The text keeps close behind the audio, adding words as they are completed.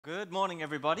Good morning,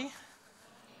 everybody.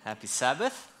 Happy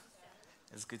Sabbath.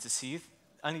 It's good to see you.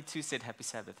 Only two said happy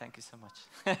Sabbath. Thank you so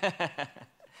much.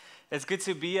 It's good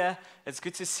to be here. It's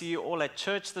good to see you all at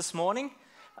church this morning.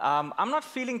 I'm not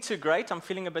feeling too great. I'm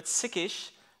feeling a bit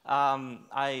sickish.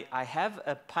 I have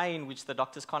a pain which the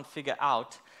doctors can't figure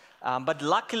out. But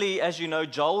luckily, as you know,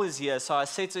 Joel is here. So I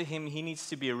said to him he needs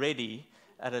to be ready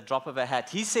at a drop of a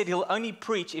hat. He said he'll only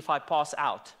preach if I pass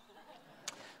out.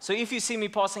 So if you see me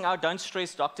passing out, don't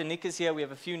stress. Dr. Nick is here. We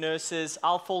have a few nurses.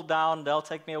 I'll fall down. They'll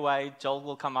take me away. Joel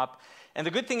will come up. And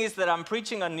the good thing is that I'm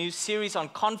preaching a new series on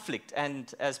conflict.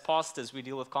 And as pastors, we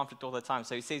deal with conflict all the time.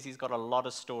 So he says he's got a lot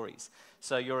of stories.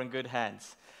 So you're in good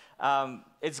hands.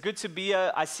 It's good to be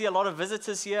here. I see a lot of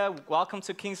visitors here. Welcome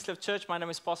to Kingscliff Church. My name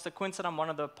is Pastor Quintin. I'm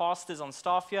one of the pastors on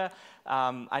staff here.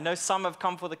 I know some have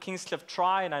come for the Kingscliff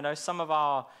Try. And I know some of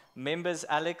our members,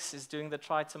 Alex, is doing the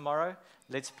Try tomorrow.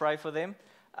 Let's pray for them.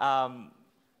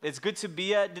 It's good to be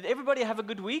here. Did everybody have a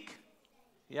good week?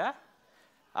 Yeah?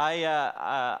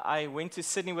 I went to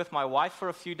Sydney with my wife for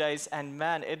a few days, and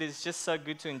man, it is just so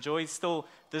good to enjoy still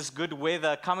this good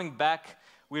weather. Coming back,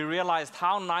 we realized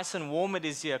how nice and warm it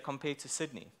is here compared to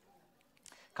Sydney.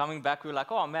 Coming back, we were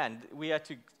like, oh man, we had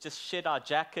to just shed our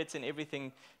jackets and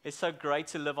everything. It's so great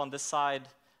to live on this side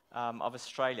of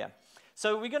Australia.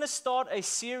 So we're going to start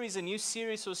a new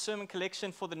series or sermon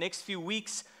collection for the next few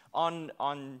weeks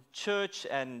on church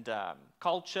and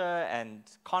culture and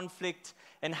conflict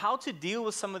and how to deal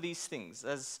with some of these things.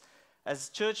 As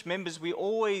church members, we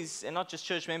always, and not just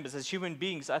church members, as human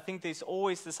beings, I think there's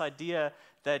always this idea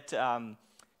that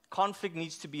conflict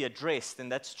needs to be addressed,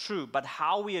 and that's true, but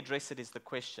how we address it is the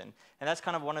question. And that's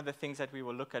kind of one of the things that we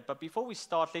will look at. But before we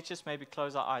start, let's just maybe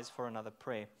close our eyes for another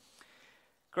prayer.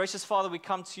 Gracious Father, we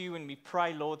come to you and we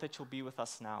pray, Lord, that you'll be with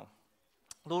us now.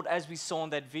 Lord, as we saw in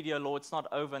that video, Lord, it's not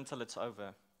over until it's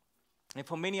over. And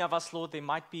for many of us, Lord, there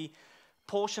might be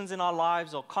portions in our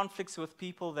lives or conflicts with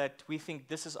people that we think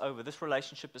this is over, this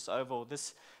relationship is over, or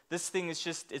this thing is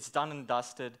just, it's done and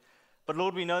dusted. But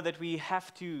Lord, we know that we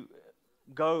have to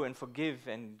go and forgive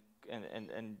and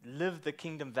live the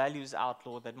kingdom values out,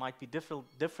 Lord, that might be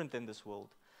different than this world.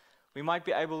 We might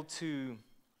be able to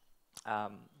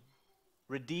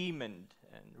redeem and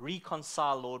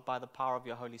reconcile, Lord, by the power of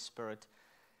your Holy Spirit.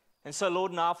 And so,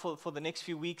 Lord, now for the next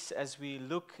few weeks, as we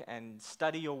look and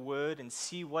study your word and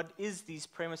see what is these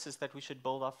premises that we should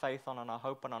build our faith on and our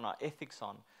hope on and our ethics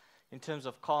on, in terms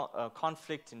of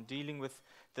conflict and dealing with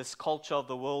this culture of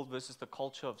the world versus the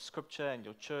culture of Scripture and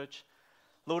your church.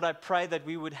 Lord, I pray that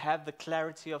we would have the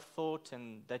clarity of thought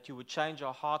and that you would change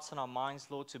our hearts and our minds,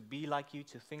 Lord, to be like you,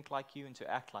 to think like you, and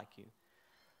to act like you.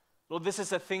 Lord, this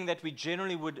is a thing that we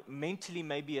generally would mentally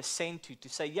maybe assent to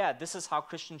say, yeah, this is how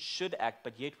Christians should act,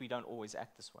 but yet we don't always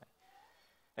act this way.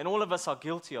 And all of us are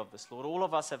guilty of this, Lord. All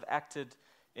of us have acted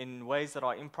in ways that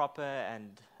are improper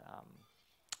and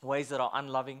ways that are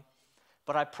unloving.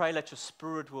 But I pray that your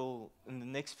Spirit will, in the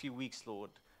next few weeks, Lord,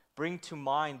 bring to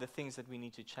mind the things that we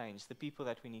need to change, the people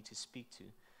that we need to speak to,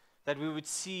 that we would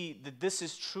see that this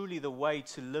is truly the way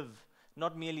to live,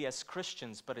 not merely as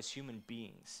Christians, but as human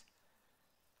beings.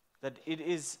 That it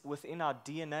is within our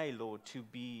DNA, Lord, to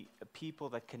be a people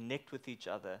that connect with each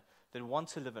other, that want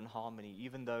to live in harmony,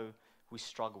 even though we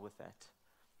struggle with that.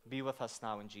 Be with us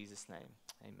now in Jesus' name.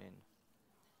 Amen.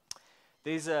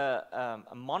 There's a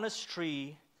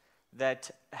monastery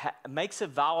that makes a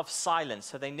vow of silence,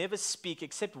 so they never speak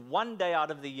except one day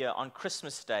out of the year, on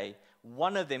Christmas Day,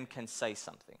 one of them can say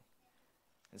something.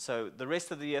 And so the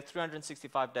rest of the year,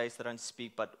 365 days, they don't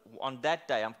speak. But on that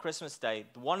day, on Christmas Day,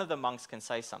 one of the monks can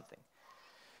say something.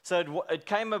 So it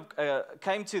came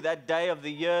to that day of the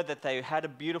year that they had a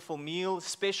beautiful meal,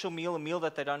 special meal, a meal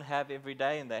that they don't have every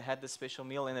day. And they had this special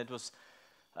meal, and it was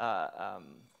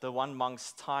the one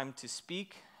monk's time to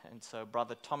speak. And so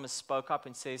Brother Thomas spoke up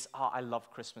and says, I love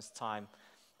Christmas time.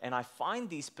 And I find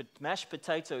these mashed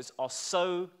potatoes are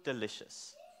so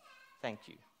delicious. Thank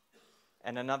you.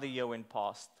 And another year went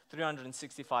past,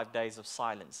 365 days of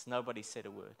silence. Nobody said a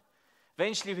word.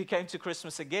 Eventually, we came to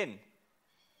Christmas again.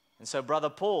 And so Brother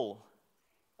Paul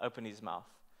opened his mouth.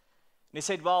 And he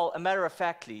said, well, a matter of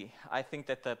factly, I think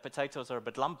that the potatoes are a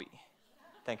bit lumpy.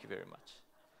 Thank you very much.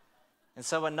 And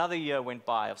so another year went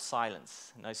by of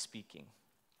silence, no speaking.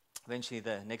 Eventually,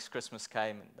 the next Christmas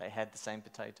came, and they had the same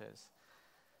potatoes.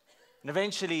 And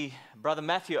eventually, Brother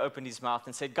Matthew opened his mouth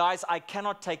and said, guys, I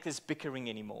cannot take this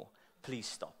bickering anymore. Please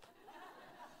stop.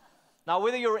 Now,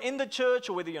 whether you're in the church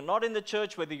or whether you're not in the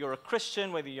church, whether you're a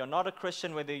Christian, whether you're not a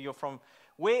Christian, whether you're from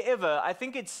wherever, I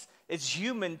think it's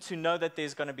human to know that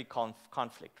there's going to be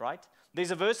conflict, right?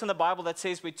 There's a verse in the Bible that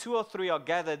says, where two or three are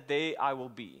gathered, there I will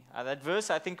be. That verse,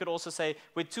 I think, could also say,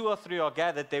 where two or three are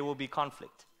gathered, there will be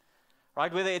conflict.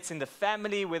 Right? Whether it's in the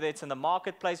family, whether it's in the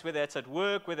marketplace, whether it's at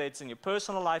work, whether it's in your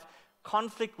personal life,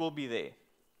 conflict will be there.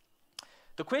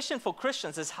 The question for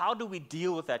Christians is, how do we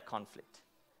deal with that conflict?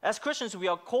 As Christians, we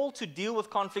are called to deal with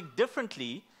conflict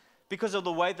differently because of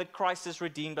the way that Christ has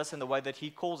redeemed us and the way that He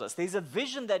calls us. There's a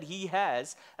vision that He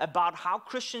has about how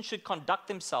Christians should conduct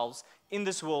themselves in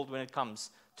this world when it comes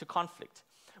to conflict.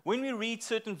 When we read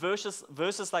certain verses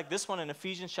like this one in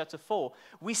Ephesians chapter 4,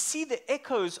 we see the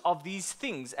echoes of these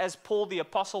things as Paul the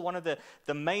Apostle, one of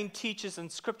the main teachers in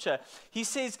Scripture, he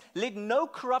says, let no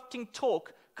corrupting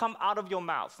talk come out of your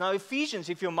mouth. Now, Ephesians,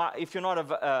 if you're not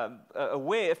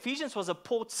aware, Ephesians was a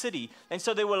port city, and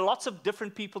so there were lots of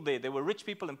different people there. There were rich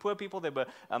people and poor people. There were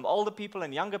older people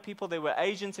and younger people. There were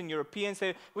Asians and Europeans.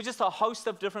 There were just a host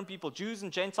of different people, Jews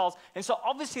and Gentiles. And so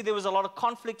obviously there was a lot of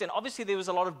conflict, and obviously there was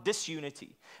a lot of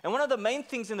disunity. And one of the main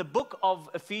things in the book of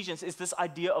Ephesians is this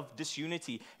idea of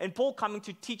disunity, and Paul coming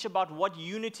to teach about what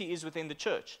unity is within the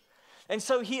church. And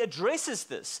so he addresses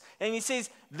this, and he says,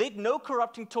 let no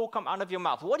corrupting talk come out of your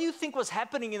mouth. What do you think was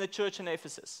happening in the church in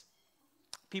Ephesus?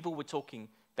 People were talking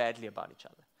badly about each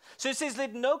other. So he says,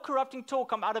 let no corrupting talk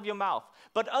come out of your mouth,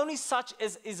 but only such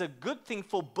as is a good thing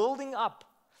for building up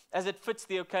as it fits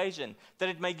the occasion, that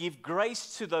it may give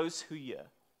grace to those who hear.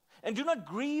 And do not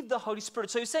grieve the Holy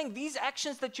Spirit. So he's saying these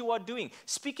actions that you are doing,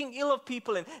 speaking ill of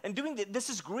people and doing this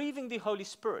is grieving the Holy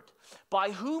Spirit,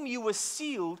 by whom you were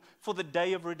sealed for the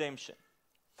day of redemption.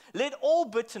 Let all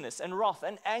bitterness and wrath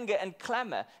and anger and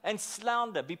clamor and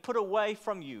slander be put away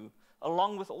from you,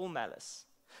 along with all malice.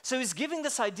 So he's giving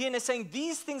this idea and he's saying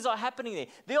these things are happening there.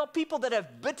 There are people that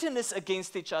have bitterness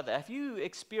against each other. Have you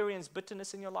experienced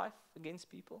bitterness in your life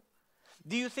against people?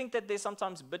 Do you think that there's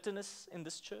sometimes bitterness in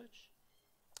this church?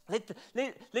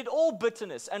 Let all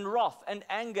bitterness and wrath and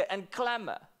anger and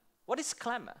clamor. What is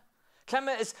clamor?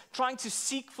 Clamor is trying to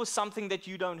seek for something that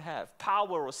you don't have,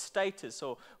 power or status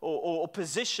or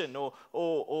position or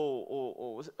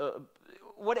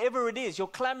whatever it is. You're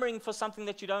clamoring for something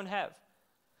that you don't have.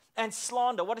 And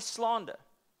slander. What is slander?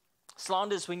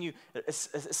 Slander is when you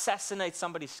assassinate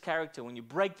somebody's character, when you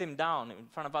break them down in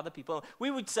front of other people.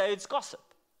 We would say it's gossip.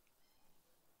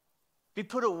 Be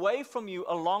put away from you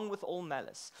along with all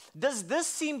malice. Does this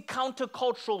seem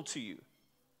countercultural to you?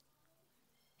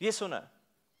 Yes or no?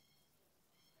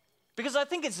 Because I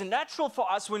think it's natural for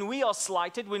us when we are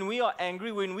slighted, when we are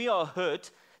angry, when we are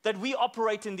hurt, that we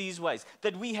operate in these ways,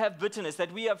 that we have bitterness,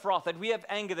 that we have wrath, that we have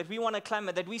anger, that we want to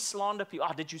clamor, that we slander people.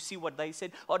 Oh, did you see what they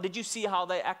said? Or did you see how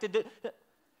they acted?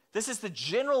 This is the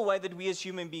general way that we as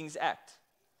human beings act.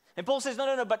 And Paul says,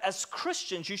 no, but as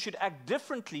Christians, you should act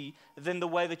differently than the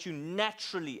way that you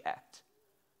naturally act.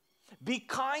 Be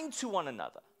kind to one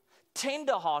another,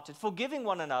 tender-hearted, forgiving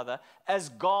one another, as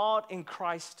God in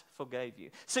Christ forgave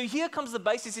you. So here comes the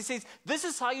basis. He says, this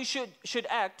is how you should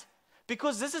act,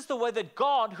 because this is the way that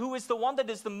God, who is the one that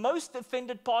is the most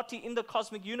offended party in the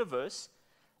cosmic universe,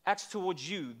 acts towards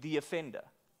you, the offender.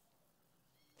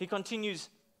 He continues,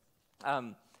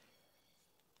 he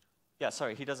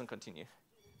doesn't continue.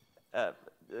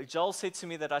 Joel said to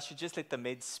me that I should just let the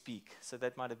meds speak. So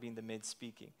that might have been the meds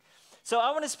speaking. So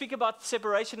I want to speak about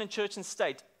separation in church and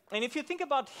state. And if you think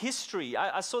about history,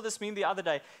 I saw this meme the other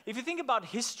day. If you think about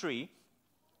history,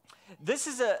 this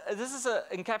is a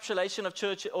encapsulation of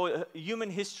church or human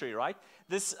history, right?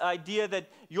 This idea that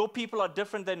your people are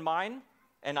different than mine,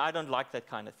 and I don't like that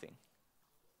kind of thing.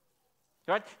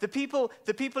 Right? The people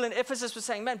in Ephesus were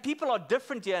saying, man, people are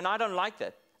different here, and I don't like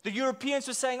that. The Europeans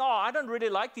were saying, I don't really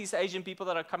like these Asian people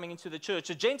that are coming into the church.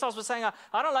 The Gentiles were saying,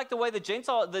 I don't like the way the Jews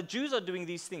are doing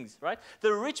these things, right?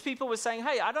 The rich people were saying,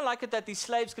 hey, I don't like it that these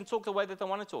slaves can talk the way that they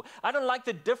want to talk. I don't like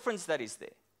the difference that is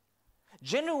there.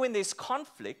 Generally, when there's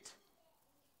conflict,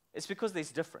 it's because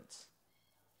there's difference.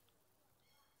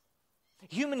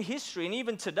 Human history, and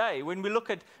even today, when we look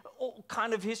at all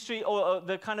kind of history or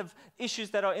the kind of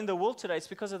issues that are in the world today, it's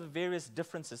because of the various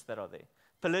differences that are there.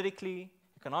 Politically,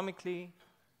 economically,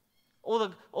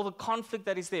 all the conflict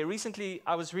that is there. Recently,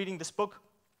 I was reading this book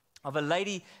of a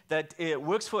lady that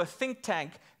works for a think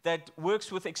tank that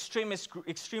works with extremist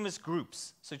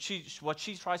groups. So what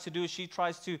she tries to do is she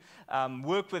tries to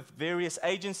work with various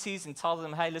agencies and tell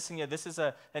them, hey, listen here, this is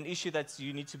an issue that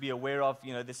you need to be aware of.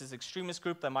 You know, this is extremist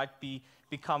group that might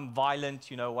become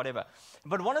violent, whatever.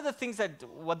 But one of the things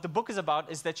what the book is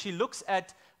about is that she looks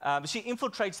at, she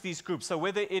infiltrates these groups. So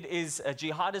whether it is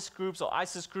jihadist groups or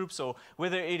ISIS groups, or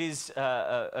whether it is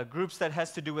groups that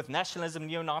has to do with nationalism,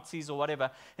 neo-Nazis or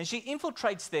whatever, and she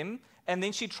infiltrates them, and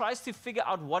then she tries to figure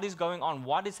out what is going on,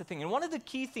 what is the thing. And one of the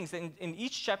key things, in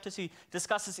each chapter she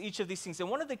discusses each of these things, and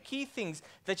one of the key things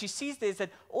that she sees there is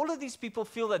that all of these people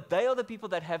feel that they are the people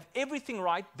that have everything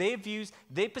right, their views,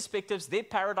 their perspectives, their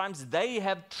paradigms, they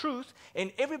have truth,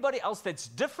 and everybody else that's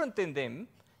different than them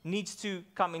needs to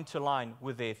come into line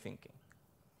with their thinking.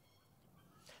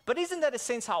 But isn't that a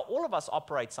sense how all of us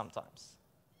operate sometimes?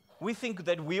 We think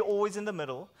that we're always in the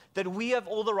middle, that we have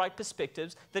all the right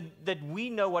perspectives, that we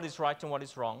know what is right and what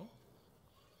is wrong.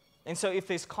 And so if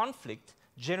there's conflict,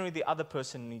 generally the other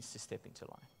person needs to step into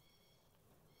line.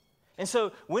 And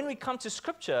so when we come to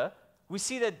Scripture, we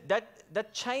see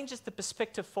that changes the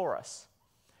perspective for us.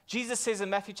 Jesus says in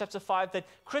Matthew chapter 5 that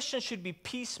Christians should be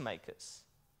peacemakers.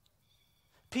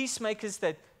 Peacemakers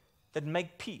that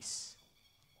make peace.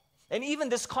 And even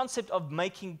this concept of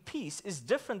making peace is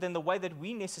different than the way that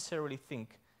we necessarily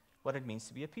think what it means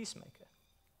to be a peacemaker.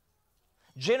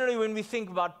 Generally, when we think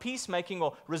about peacemaking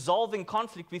or resolving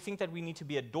conflict, we think that we need to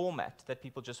be a doormat that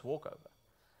people just walk over.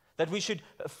 That we should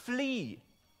flee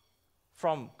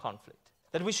from conflict.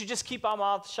 That we should just keep our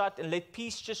mouths shut and let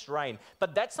peace just reign.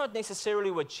 But that's not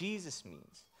necessarily what Jesus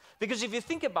means. Because if you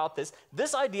think about this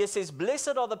idea says,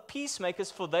 "Blessed are the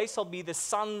peacemakers, for they shall be the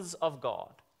sons of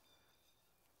God."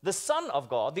 The Son of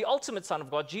God, the ultimate Son of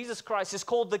God, Jesus Christ, is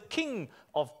called the King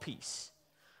of Peace.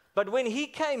 But when he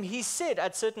came, he said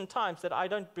at certain times that I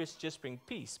don't just bring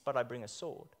peace, but I bring a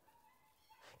sword.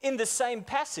 In the same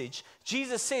passage,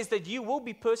 Jesus says that you will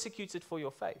be persecuted for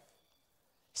your faith.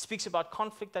 He speaks about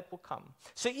conflict that will come.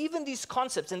 So even these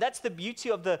concepts, and that's the beauty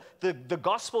of the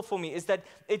gospel for me, is that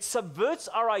it subverts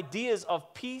our ideas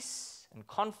of peace and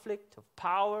conflict, of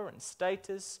power and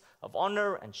status, of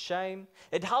honor and shame.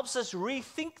 It helps us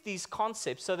rethink these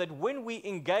concepts so that when we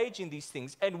engage in these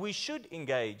things, and we should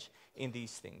engage in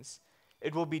these things,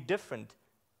 it will be different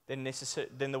than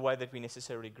the way that we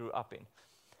necessarily grew up in.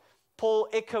 Paul,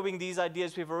 echoing these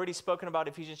ideas we've already spoken about,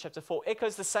 Ephesians chapter 4,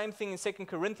 echoes the same thing in 2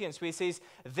 Corinthians, where he says,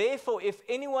 "Therefore, if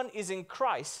anyone is in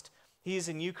Christ, he is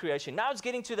a new creation." Now it's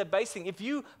getting to the base thing. If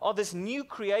you are this new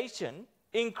creation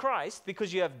in Christ,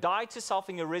 because you have died to self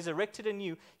and you're resurrected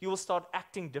anew, you will start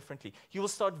acting differently. You will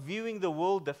start viewing the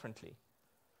world differently.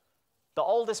 The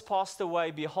old has passed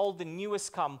away, behold, the new has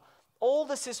come. All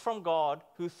this is from God,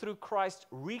 who through Christ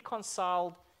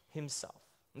reconciled himself.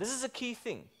 And this is a key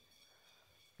thing.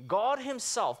 God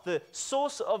himself, the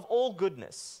source of all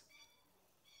goodness,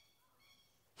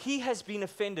 he has been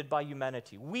offended by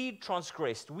humanity. We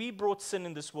transgressed. We brought sin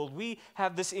in this world. We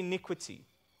have this iniquity.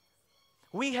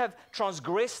 We have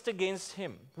transgressed against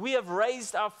him. We have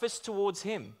raised our fist towards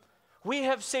him. We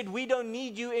have said we don't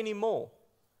need you anymore.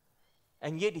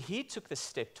 And yet he took the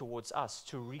step towards us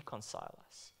to reconcile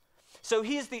us. So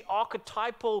here's the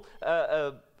archetypal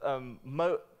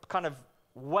kind of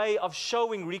way of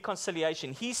showing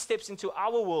reconciliation. He steps into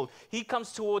our world. He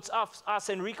comes towards us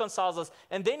and reconciles us.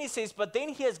 And then he says, but then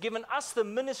he has given us the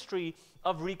ministry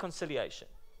of reconciliation.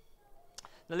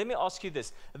 Now let me ask you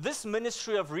this. This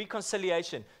ministry of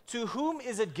reconciliation, to whom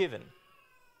is it given?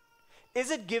 Is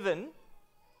it given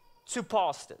to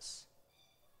pastors?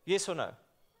 Yes or no?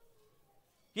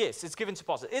 Yes, it's given to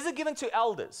pastors. Is it given to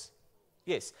elders?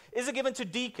 Yes. Is it given to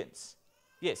deacons?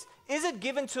 Yes. Is it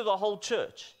given to the whole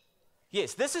church?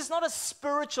 Yes. This is not a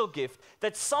spiritual gift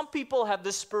that some people have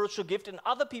this spiritual gift and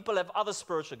other people have other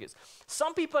spiritual gifts.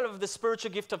 Some people have the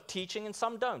spiritual gift of teaching and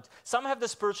some don't. Some have the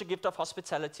spiritual gift of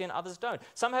hospitality and others don't.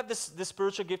 Some have the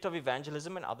spiritual gift of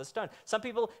evangelism and others don't. Some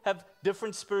people have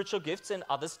different spiritual gifts and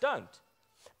others don't.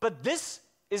 But this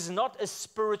is not a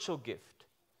spiritual gift.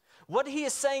 What he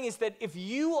is saying is that if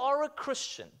you are a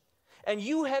Christian and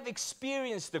you have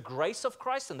experienced the grace of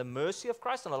Christ and the mercy of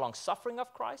Christ and the long-suffering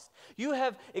of Christ, you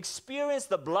have experienced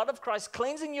the blood of Christ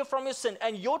cleansing you from your sin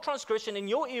and your transgression and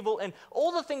your evil and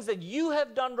all the things that you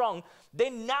have done wrong,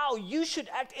 then now you should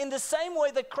act in the same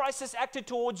way that Christ has acted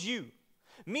towards you,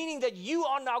 meaning that you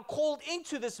are now called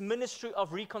into this ministry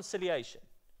of reconciliation.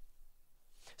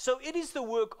 So it is the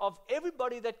work of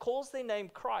everybody that calls their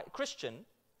name Christian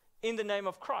in the name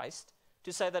of Christ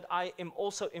to say that I am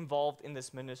also involved in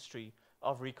this ministry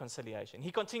of reconciliation.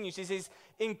 He continues, he says,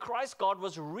 in Christ God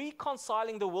was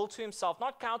reconciling the world to himself,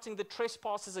 not counting the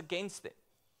trespasses against them,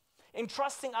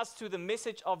 entrusting us to the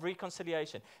message of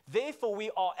reconciliation. Therefore, we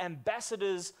are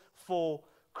ambassadors for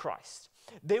Christ.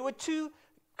 There were two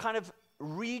kind of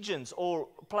regions or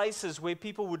places where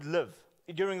people would live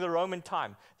during the Roman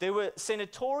time. There were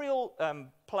senatorial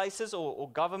places or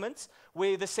governments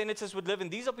where the senators would live,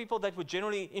 and these are people that were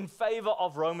generally in favor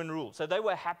of Roman rule. So they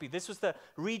were happy. This was the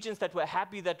regions that were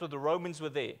happy that the Romans were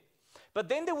there. But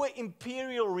then there were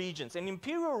imperial regions. An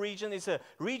imperial region is a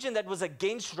region that was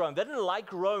against Rome. They didn't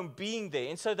like Rome being there.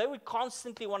 And so they would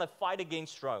constantly want to fight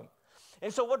against Rome.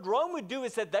 And so what Rome would do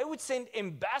is that they would send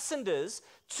ambassadors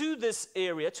to this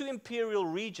area, to imperial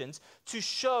regions, to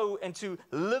show and to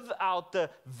live out the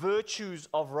virtues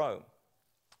of Rome.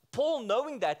 Paul,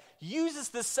 knowing that, uses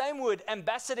the same word,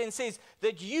 ambassador, and says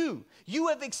that you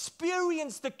have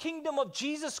experienced the kingdom of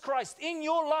Jesus Christ in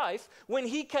your life when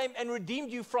he came and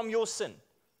redeemed you from your sin.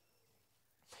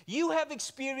 You have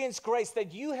experienced grace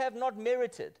that you have not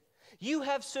merited. You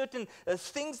have certain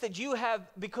things that you have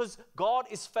because God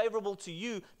is favorable to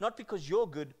you, not because you're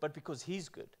good, but because he's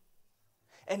good.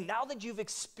 And now that you've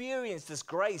experienced this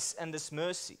grace and this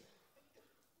mercy,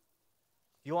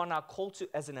 you are now called to,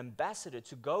 as an ambassador,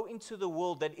 to go into the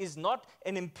world that is not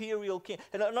an imperial kingdom,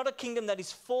 not a kingdom that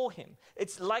is for him.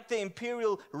 It's like the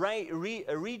imperial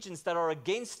regions that are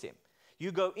against him.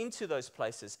 You go into those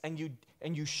places and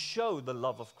you show the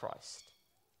love of Christ.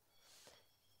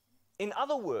 In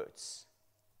other words,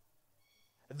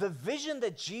 the vision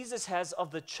that Jesus has of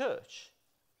the church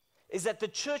is that the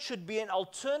church should be an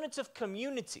alternative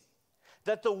community.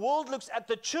 That the world looks at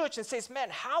the church and says, man,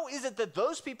 how is it that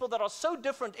those people that are so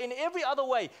different in every other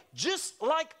way, just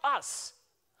like us,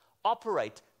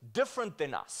 operate different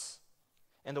than us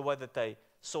in the way that they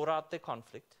sort out their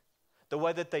conflict, the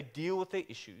way that they deal with their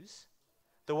issues,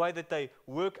 the way that they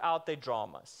work out their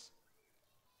dramas.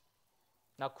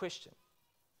 Now, question.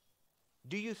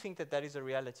 Do you think that that is a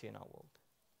reality in our world?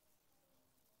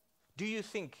 Do you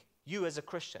think you as a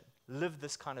Christian live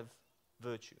this kind of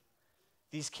virtue?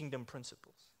 These kingdom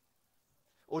principles?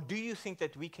 Or do you think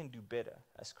that we can do better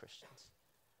as Christians?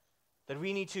 That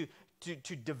we need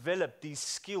to develop these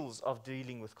skills of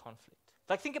dealing with conflict?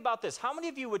 Like, think about this. How many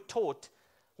of you were taught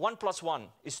 1 + 1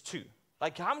 is 2?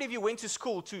 Like, how many of you went to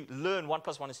school to learn 1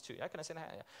 + 1 is 2? Yeah, can I say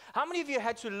that? Yeah. How many of you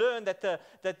had to learn that the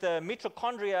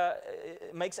mitochondria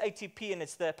makes ATP and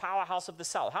it's the powerhouse of the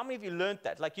cell? How many of you learned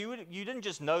that? Like, you didn't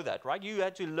just know that, right? You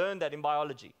had to learn that in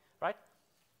biology, right?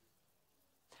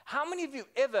 How many of you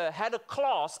ever had a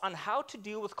class on how to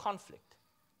deal with conflict?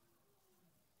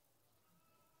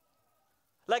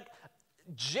 Like,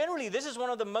 generally, this is one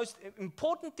of the most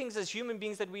important things as human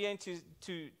beings that we aim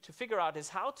to figure out is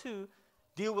how to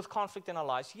deal with conflict in our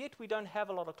lives, yet we don't have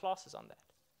a lot of classes on that.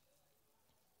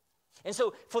 And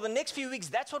so for the next few weeks,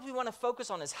 that's what we want to focus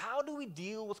on is how do we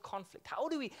deal with conflict?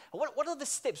 What are the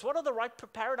steps? What are the right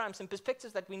paradigms and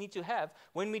perspectives that we need to have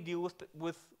when we deal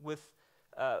with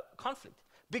conflict?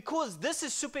 Because this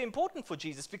is super important for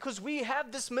Jesus, because we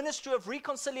have this ministry of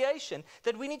reconciliation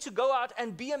that we need to go out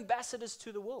and be ambassadors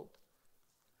to the world.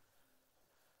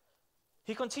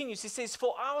 He continues, he says,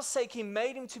 for our sake he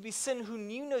made him to be sin who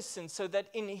knew no sin, so that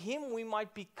in him we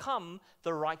might become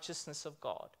the righteousness of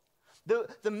God.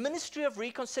 The ministry of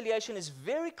reconciliation is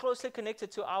very closely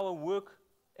connected to our work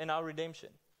and our redemption.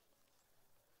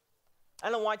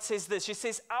 Ellen White says this, she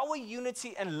says, our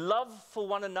unity and love for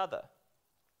one another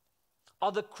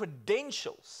are the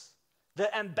credentials,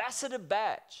 the ambassador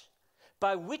badge,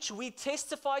 by which we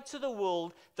testify to the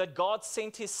world that God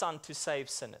sent his Son to save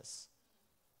sinners.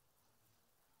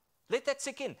 Let that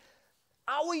sink in.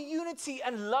 Our unity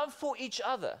and love for each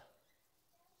other,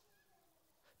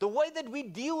 the way that we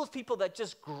deal with people that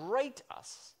just grate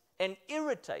us and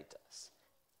irritate us,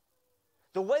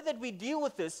 the way that we deal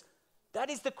with this, that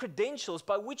is the credentials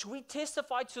by which we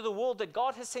testify to the world that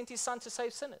God has sent his Son to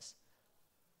save sinners.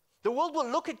 The world will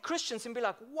look at Christians and be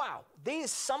like, wow, there is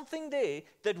something there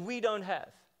that we don't have.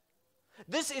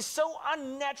 This is so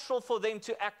unnatural for them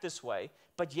to act this way,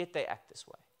 but yet they act this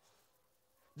way.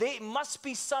 There must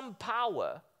be some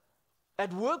power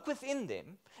at work within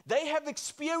them. They have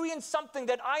experienced something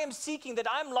that I am seeking,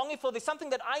 that I am longing for. There's something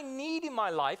that I need in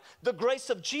my life, the grace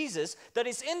of Jesus, that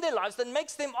is in their lives, that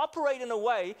makes them operate in a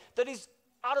way that is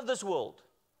out of this world.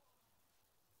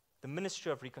 The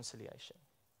ministry of reconciliation.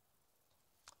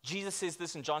 Jesus says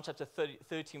this in John chapter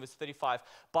 13, verse 35.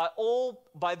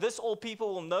 By this all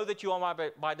people will know that you are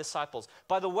my disciples,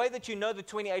 by the way that you know the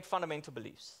 28 fundamental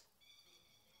beliefs.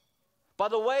 By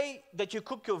the way that you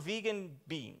cook your vegan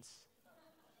beans.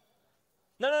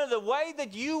 No, the way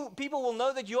that people will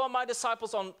know that you are my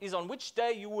disciples is on which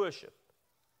day you worship.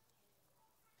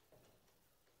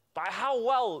 By how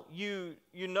well you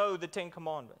know the 10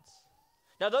 Commandments.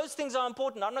 Now those things are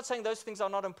important. I'm not saying those things are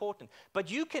not important.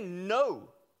 But you can know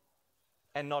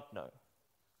and not know.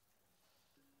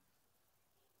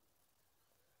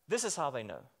 This is how they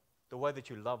know. The way that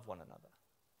you love one another.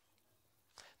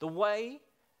 The way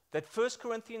that 1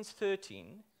 Corinthians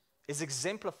 13 is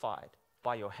exemplified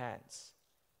by your hands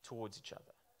towards each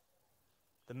other.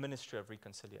 The ministry of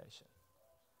reconciliation.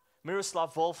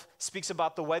 Miroslav Volf speaks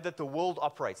about the way that the world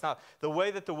operates. Now, the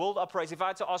way that the world operates, if I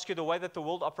had to ask you the way that the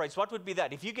world operates, what would be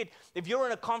that? If you're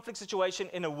in a conflict situation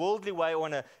in a worldly way or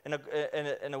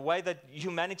in a way that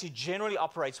humanity generally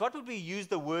operates, what would we use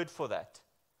the word for that?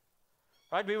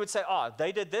 Right? We would say,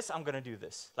 they did this, I'm going to do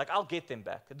this. Like, I'll get them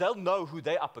back. They'll know who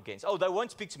they're up against. Oh, they won't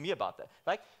speak to me about that.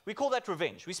 Like, we call that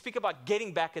revenge. We speak about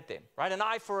getting back at them, right? An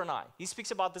eye for an eye. He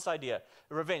speaks about this idea,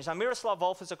 revenge. Now, Miroslav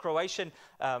Volf is a Croatian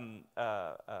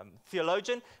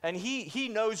theologian, and he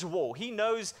knows war. He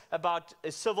knows about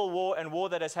a civil war and war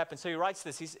that has happened. So he writes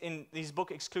this. He's in his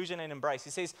book, Exclusion and Embrace. He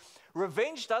says,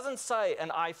 revenge doesn't say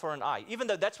an eye for an eye, even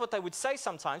though that's what they would say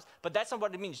sometimes, but that's not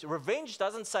what it means. Revenge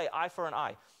doesn't say eye for an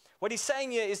eye. What he's saying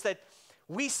here is that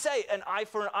we say an eye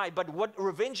for an eye, but what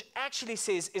revenge actually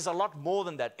says is a lot more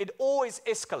than that. It always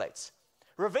escalates.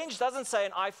 Revenge doesn't say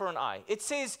an eye for an eye. It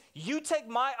says, you take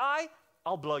my eye,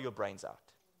 I'll blow your brains out,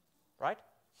 right?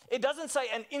 It doesn't say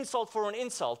an insult for an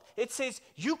insult. It says,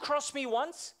 you cross me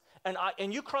once, and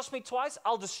you cross me twice,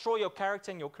 I'll destroy your character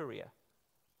and your career.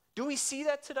 Do we see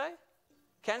that today?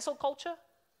 Cancel culture?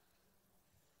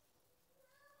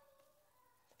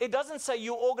 It doesn't say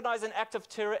you organize an act of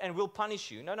terror and we'll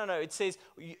punish you. No. It says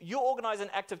you organize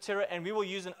an act of terror and we will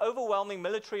use an overwhelming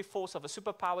military force of a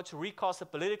superpower to recast the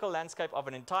political landscape of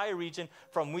an entire region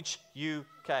from which you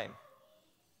came.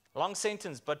 Long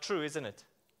sentence, but true, isn't it?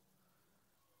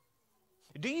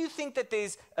 Do you think that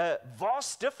there's a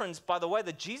vast difference by the way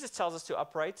that Jesus tells us to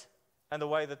operate and the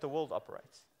way that the world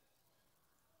operates?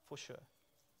 For sure.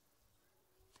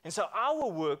 And so our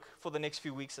work for the next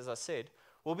few weeks, as I said,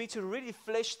 will be to really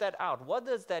flesh that out. What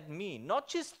does that mean? Not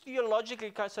just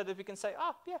theologically, so that we can say,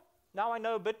 now I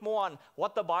know a bit more on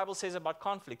what the Bible says about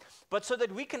conflict, but so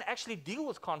that we can actually deal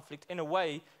with conflict in a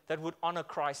way that would honor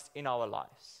Christ in our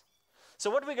lives.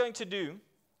 So what we're going to do,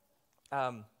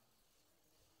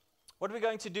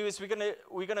 is we're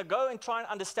going to go and try and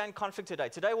understand conflict today.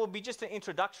 Today will be just an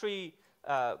introductory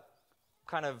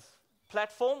kind of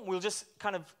platform. We'll just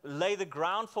kind of lay the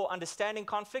ground for understanding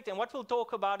conflict. And what we'll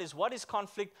talk about is what is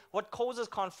conflict, what causes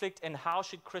conflict, and how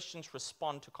should Christians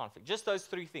respond to conflict. Just those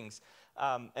three things.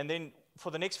 And then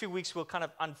for the next few weeks, we'll kind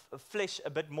of flesh a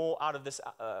bit more of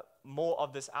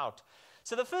this out.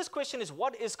 So the first question is,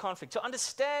 what is conflict? To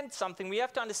understand something, we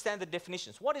have to understand the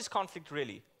definitions. What is conflict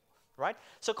really? Right?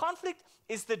 So conflict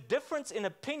is the difference in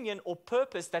opinion or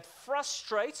purpose that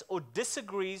frustrates or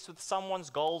disagrees with someone's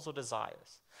goals or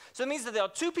desires. So it means that there are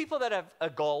two people that have a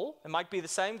goal, it might be the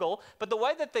same goal, but the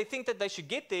way that they think that they should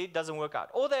get there doesn't work out.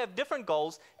 Or they have different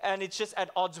goals and it's just at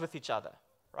odds with each other,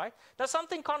 right? Now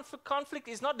conflict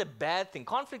is not a bad thing.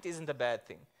 Conflict isn't a bad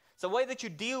thing. It's the way that you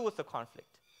deal with the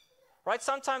conflict, right?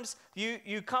 Sometimes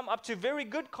you come up to very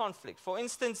good conflict. For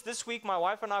instance, this week my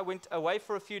wife and I went away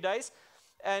for a few days.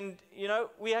 And,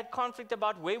 we had conflict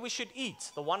about where we should eat.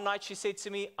 The one night she said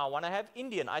to me, I want to have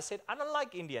Indian. I said, I don't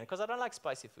like Indian because I don't like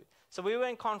spicy food. So we were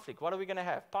in conflict. What are we going to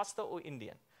have, pasta or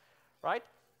Indian? Right?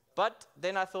 But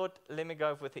then I thought, let me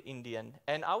go with the Indian.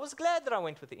 And I was glad that I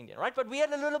went with the Indian, right? But we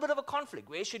had a little bit of a conflict.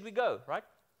 Where should we go, right?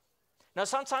 Now,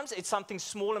 sometimes it's something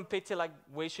small and petty, like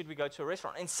where should we go to a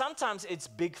restaurant? And sometimes it's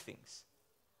big things,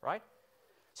 right?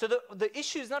 So the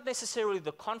issue is not necessarily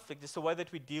the conflict, it's the way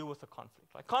that we deal with the conflict.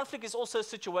 Like conflict is also a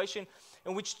situation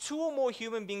in which two or more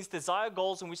human beings desire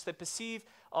goals in which they perceive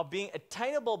are being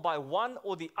attainable by one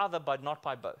or the other, but not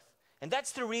by both. And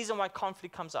that's the reason why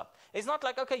conflict comes up. It's not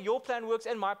like, okay, your plan works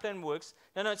and my plan works.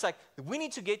 No, it's like, we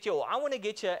need to get here, or I want to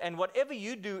get here, and whatever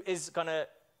you do is going to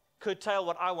curtail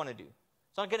what I want to do.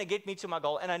 It's not going to get me to my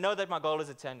goal, and I know that my goal is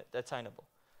attainable.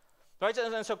 Right?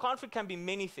 And so conflict can be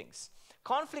many things.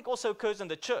 Conflict also occurs in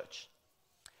the church.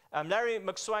 Larry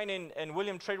McSwain and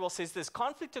William Treadwell says this: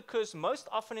 conflict occurs most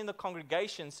often in the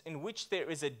congregations in which there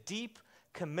is a deep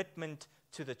commitment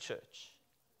to the church.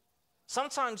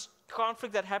 Sometimes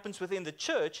conflict that happens within the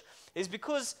church is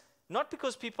not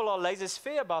because people are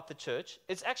laissez-faire about the church,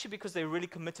 it's actually because they're really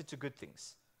committed to good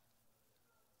things.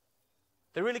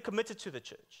 They're really committed to the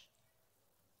church.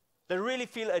 They really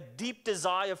feel a deep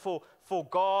desire for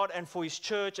God and for His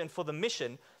church and for the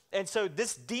mission. And so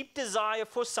this deep desire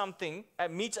for something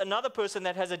meets another person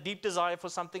that has a deep desire for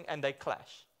something, and they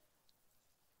clash.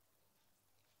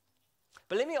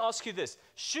 But let me ask you this.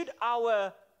 Should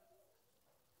our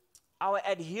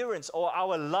adherence or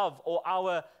our love or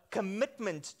our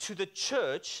commitment to the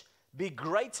church be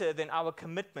greater than our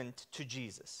commitment to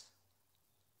Jesus?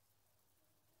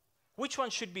 Which one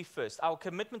should be first? Our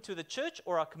commitment to the church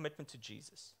or our commitment to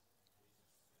Jesus?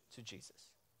 To Jesus.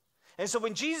 And so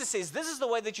when Jesus says, this is the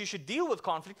way that you should deal with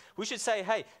conflict, we should say,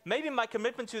 hey, maybe my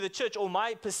commitment to the church or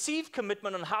my perceived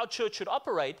commitment on how church should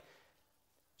operate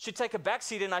should take a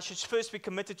backseat, and I should first be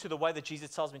committed to the way that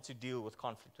Jesus tells me to deal with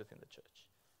conflict within the church.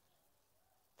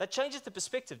 That changes the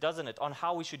perspective, doesn't it, on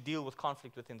how we should deal with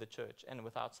conflict within the church and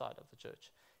with outside of the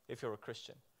church, if you're a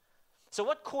Christian. So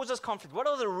what causes conflict? What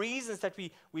are the reasons that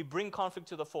we bring conflict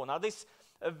to the fore? Now, there's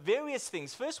various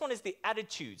things. First one is the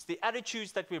attitudes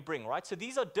that we bring, right? So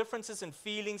these are differences in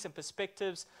feelings and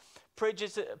perspectives,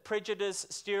 prejudice,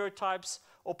 stereotypes,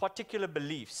 or particular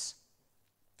beliefs.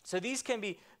 So these can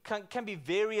be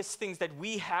various things that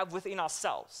we have within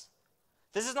ourselves.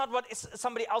 This is not what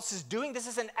somebody else is doing. This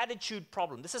is an attitude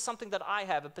problem. This is something that I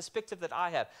have, a perspective that I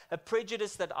have, a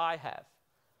prejudice that I have,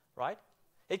 right?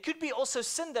 It could be also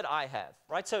sin that I have,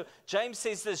 right? So James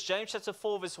says this, James chapter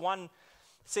 4 verse 1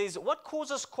 says, what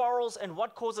causes quarrels and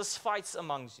what causes fights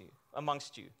amongst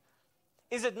you?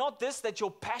 Is it not this, that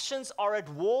your passions are at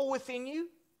war within you?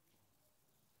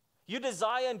 You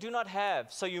desire and do not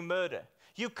have, so you murder.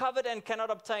 You covet and cannot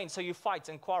obtain, so you fight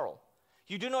and quarrel.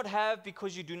 You do not have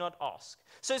because you do not ask.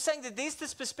 So it's saying that there's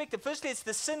this perspective. Firstly, it's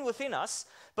the sin within us,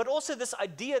 but also this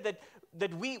idea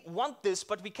that we want this,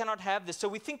 but we cannot have this. So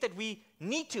we think that we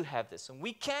need to have this, and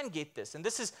we can get this. And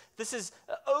this is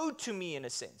owed to me in a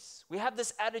sense. We have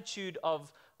this attitude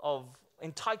of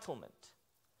entitlement.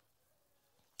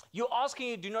 You're asking,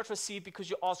 you do not receive because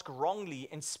you ask wrongly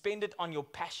and spend it on your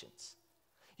passions.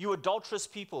 You adulterous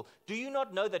people, do you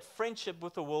not know that friendship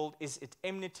with the world is at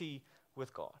enmity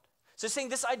with God? So saying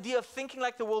this idea of thinking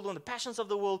like the world and the passions of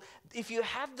the world, if you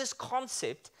have this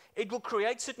concept, it will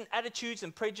create certain attitudes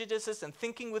and prejudices and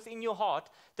thinking within your heart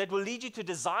that will lead you to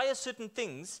desire certain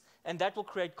things, and that will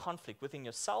create conflict within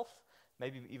yourself,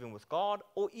 maybe even with God,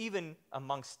 or even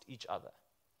amongst each other.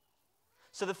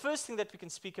 So the first thing that we can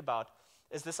speak about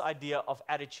is this idea of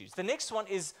attitudes. The next one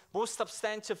is more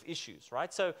substantive issues,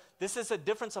 right? So this is a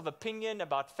difference of opinion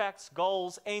about facts,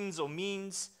 goals, ends, or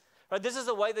means. Right? This is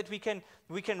a way that we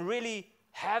can really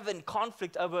have in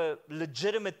conflict over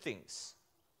legitimate things.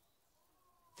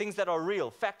 Things that are real,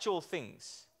 factual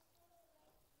things.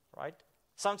 Right?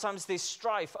 Sometimes there's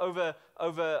strife over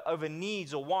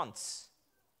needs or wants.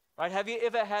 Right? Have you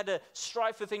ever had a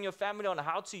strife within your family on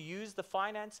how to use the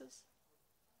finances?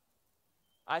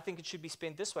 I think it should be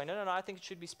spent this way. No, I think it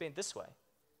should be spent this way.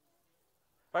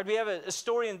 Right? We have a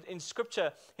story in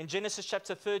Scripture in Genesis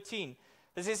chapter 13.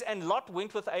 It says, and Lot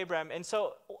went with Abraham,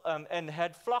 and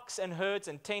had flocks and herds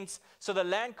and tents, so the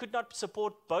land could not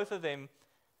support both of them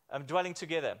dwelling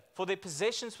together. For their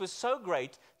possessions were so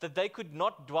great that they could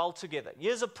not dwell together.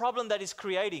 Here's a problem that is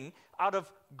creating out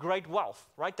of great wealth,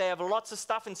 right? They have lots of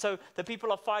stuff, and so the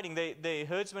people are fighting. The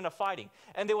herdsmen are fighting.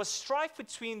 And there was strife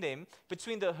between them,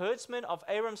 between the herdsmen of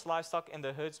Abraham's livestock and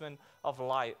the herdsmen of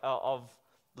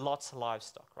Lot's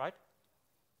livestock, right?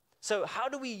 So how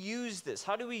do we use this?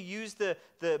 How do we use the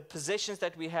possessions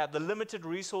that we have, the limited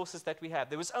resources that we have?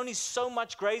 There was only so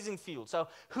much grazing field. So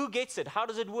who gets it? How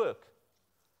does it work?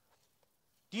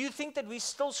 Do you think that we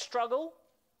still struggle?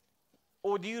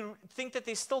 Or do you think that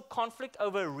there's still conflict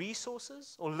over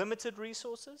resources or limited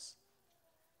resources?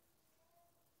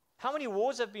 How many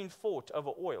wars have been fought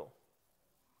over oil?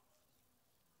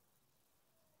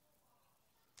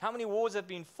 How many wars have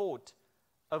been fought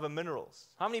over minerals?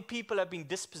 How many people have been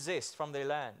dispossessed from their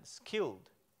lands, killed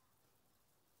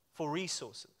for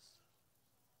resources?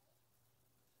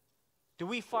 Do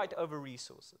we fight over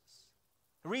resources?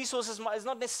 Resources is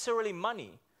not necessarily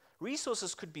money.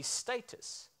 Resources could be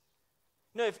status.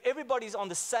 If everybody's on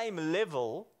the same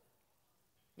level,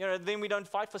 then we don't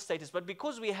fight for status. But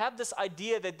because we have this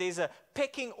idea that there's a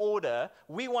pecking order,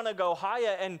 we want to go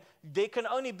higher, and there can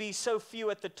only be so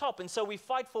few at the top. And so we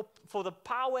fight for the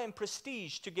power and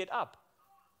prestige to get up.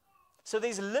 So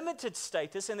there's limited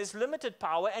status and there's limited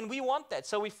power, and we want that.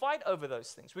 So we fight over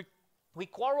those things. We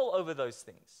quarrel over those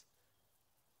things.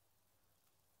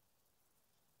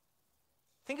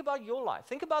 Think about your life.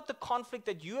 Think about the conflict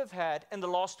that you have had in the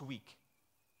last week.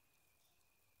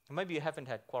 Maybe you haven't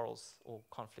had quarrels or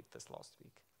conflict this last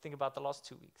week. Think about the last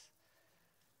 2 weeks.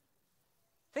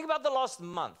 Think about the last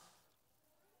month.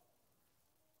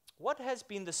 What has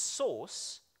been the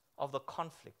source of the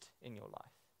conflict in your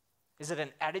life? Is it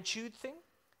an attitude thing?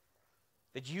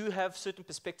 That you have certain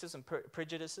perspectives and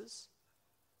prejudices?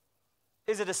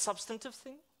 Is it a substantive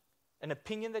thing? An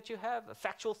opinion that you have? A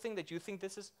factual thing that you think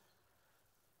this is?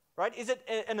 Right? Is it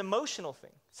an emotional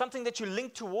thing? Something that you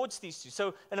link towards these two.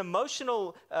 So an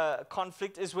emotional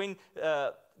conflict is when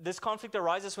this conflict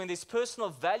arises when there's personal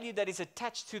value that is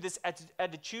attached to this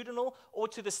attitudinal or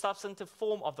to the substantive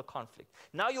form of the conflict.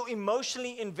 Now you're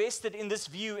emotionally invested in this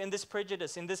view, in this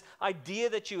prejudice, in this idea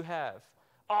that you have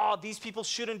oh, these people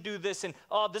shouldn't do this, and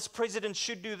oh, this president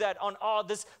should do that, and oh,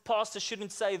 this pastor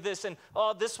shouldn't say this, and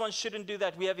oh, this one shouldn't do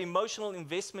that. We have emotional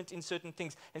investment in certain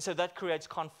things, and so that creates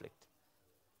conflict.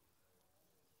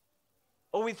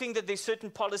 Or we think that there's certain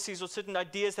policies or certain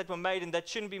ideas that were made and that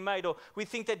shouldn't be made, or we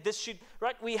think that this should,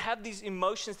 right? We have these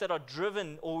emotions that are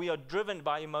driven, or we are driven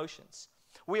by emotions.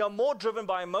 We are more driven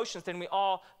by emotions than we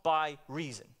are by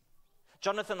reason.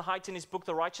 Jonathan Haidt, in his book,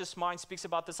 The Righteous Mind, speaks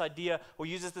about this idea, or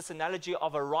uses this analogy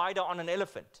of a rider on an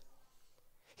elephant.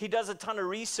 He does a ton of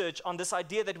research on this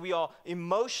idea that we are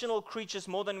emotional creatures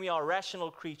more than we are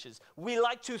rational creatures. We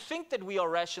like to think that we are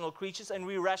rational creatures and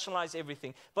we rationalize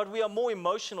everything, but we are more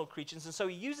emotional creatures. And so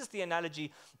he uses the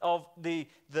analogy of the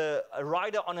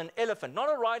rider on an elephant,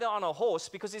 not a rider on a horse,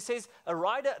 because he says a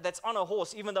rider that's on a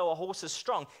horse, even though a horse is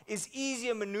strong, is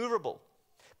easier maneuverable.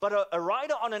 But a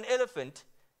rider on an elephant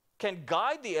can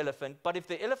guide the elephant, but if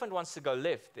the elephant wants to go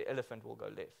left, the elephant will go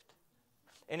left.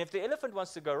 And if the elephant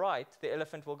wants to go right, the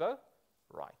elephant will go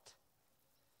right.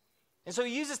 And so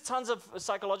he uses tons of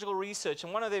psychological research,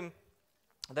 and one of them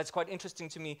that's quite interesting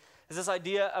to me is this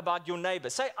idea about your neighbor.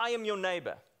 Say, I am your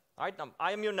neighbor. Right?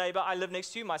 I am your neighbor. I live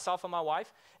next to you, myself and my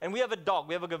wife, and we have a dog.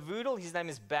 We have a Gavoodle. His name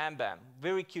is Bam Bam.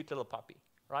 Very cute little puppy.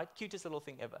 Right? Cutest little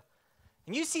thing ever.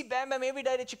 And you see Bam Bam every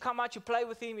day that you come out, you play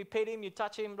with him, you pet him, you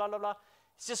touch him, blah, blah, blah.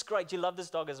 It's just great. You love this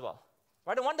dog as well.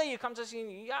 Right? And one day you come to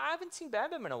see, yeah, I haven't seen Bam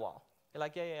Bam in a while. You're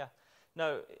like, yeah.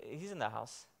 No, he's in the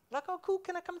house. Like, oh, cool,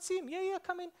 can I come and see him? Yeah,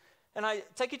 come in. And I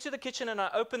take you to the kitchen and I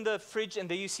open the fridge and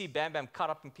there you see Bam Bam cut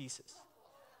up in pieces.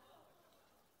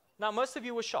 Now, most of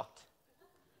you were shocked.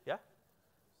 Yeah?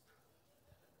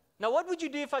 Now, what would you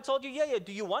do if I told you, yeah,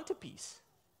 do you want a piece?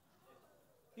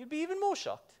 You'd be even more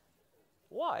shocked.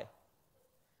 Why?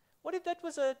 What if that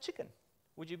was a chicken?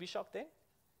 Would you be shocked then?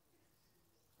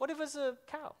 What if it was a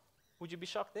cow? Would you be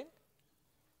shocked then?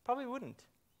 Probably wouldn't.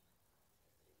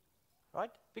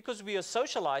 Right? Because we are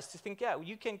socialized to think, yeah,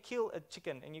 you can kill a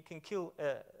chicken and you can kill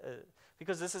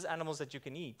because this is animals that you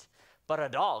can eat. But a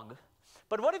dog.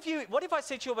 But what if I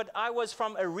said to you, but I was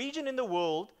from a region in the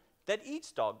world that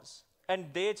eats dogs, and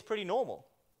there it's pretty normal,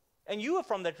 and you are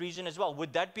from that region as well?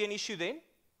 Would that be an issue then?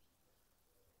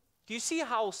 Do you see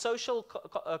how social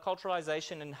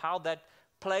culturalization and how that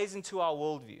plays into our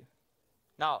worldview?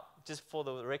 Now, just for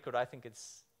the record, I think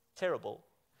it's terrible,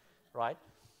 right?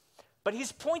 But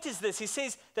his point is this. He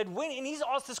says that and he's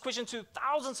asked this question to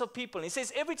thousands of people, and he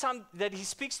says every time that he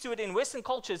speaks to it in Western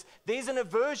cultures, there's an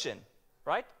aversion,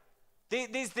 right?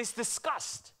 There's this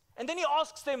disgust. And then he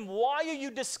asks them, why are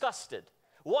you disgusted?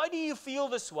 Why do you feel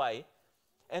this way?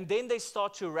 And then they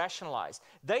start to rationalize.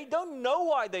 They don't know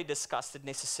why they're disgusted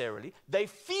necessarily. They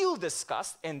feel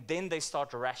disgust, and then they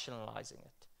start rationalizing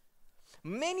it.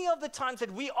 Many of the times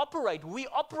that we operate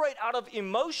out of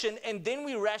emotion, and then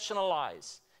we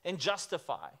rationalize and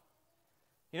justify.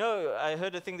 You know, I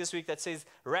heard a thing this week that says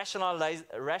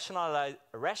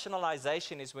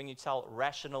rationalization is when you tell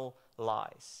rational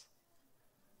lies.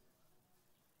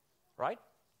 Right?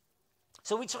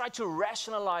 So we try to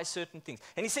rationalize certain things.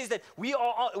 And he says that we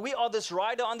are this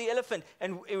rider on the elephant,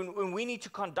 and we need to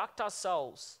conduct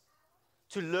ourselves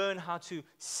to learn how to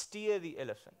steer the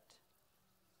elephant.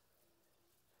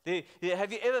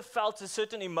 Have you ever felt a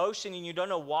certain emotion and you don't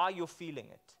know why you're feeling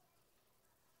it?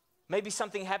 Maybe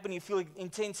something happened, you feel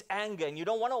intense anger, and you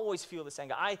don't want to always feel this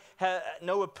anger. I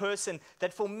know a person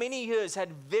that for many years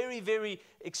had very, very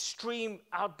extreme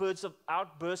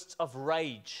outbursts of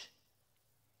rage.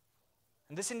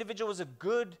 And this individual was a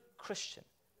good Christian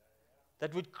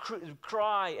that would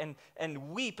cry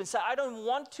and weep and say, I don't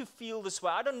want to feel this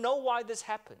way. I don't know why this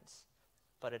happens,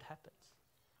 but it happens.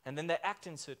 And then they act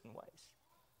in certain ways.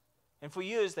 And for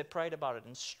years they prayed about it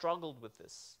and struggled with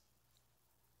this.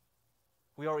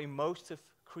 We are emotive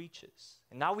creatures.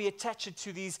 And now we attach it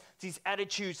to these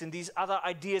attitudes and these other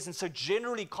ideas. And so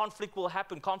generally conflict will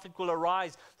happen. Conflict will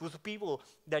arise with people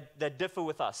that differ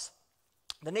with us.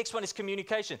 The next one is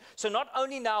communication. So not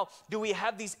only now do we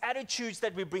have these attitudes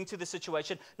that we bring to the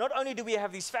situation, not only do we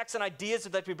have these facts and ideas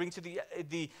that we bring to the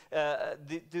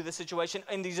situation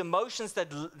and these emotions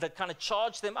that kind of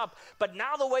charge them up, but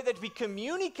now the way that we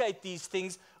communicate these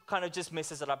things kind of just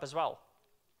messes it up as well.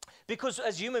 Because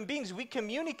as human beings, we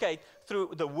communicate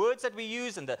through the words that we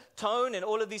use and the tone and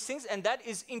all of these things, and that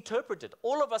is interpreted.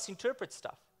 All of us interpret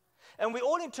stuff. And we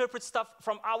all interpret stuff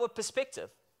from our perspective.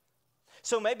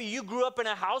 So maybe you grew up in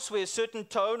a house where a certain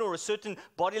tone or a certain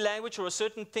body language or a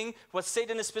certain thing was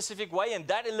said in a specific way, and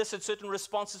that elicits certain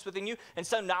responses within you. And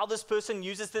so now this person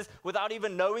uses this without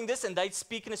even knowing this, and they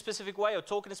speak in a specific way or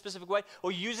talk in a specific way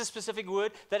or use a specific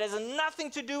word that has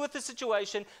nothing to do with the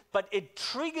situation, but it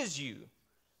triggers you.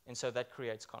 And so that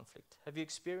creates conflict. Have you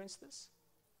experienced this?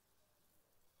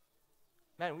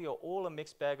 man, we are all a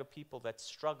mixed bag of people that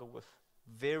struggle with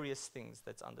various things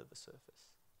that's under the surface.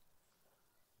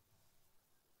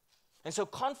 And so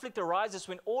conflict arises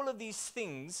when all of these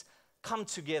things come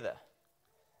together.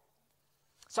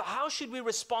 So how should we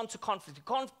respond to conflict?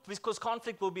 Because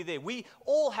conflict will be there. We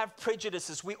all have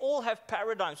prejudices. We all have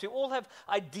paradigms. We all have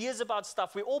ideas about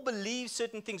stuff. We all believe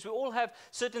certain things. We all have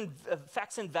certain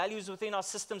facts and values within our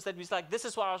systems that we're like, this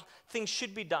is how things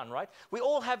should be done, right? We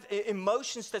all have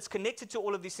emotions that's connected to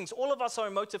all of these things. All of us are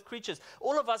emotive creatures.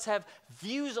 All of us have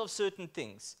views of certain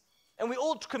things. And we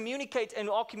all communicate and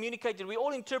are communicated. We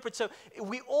all interpret. So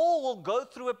we all will go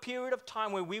through a period of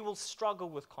time where we will struggle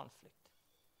with conflict.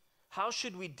 How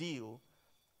should we deal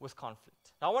with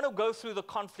conflict? Now, I want to go through the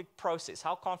conflict process,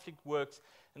 how conflict works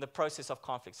and the process of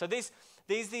conflict. So there's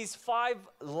these 5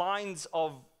 lines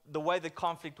of the way that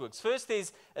conflict works. First,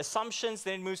 there's assumptions,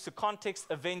 then it moves to context,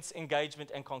 events,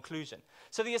 engagement, and conclusion.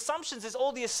 So the assumptions is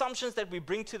all the assumptions that we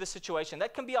bring to the situation.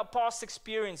 That can be our past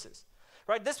experiences.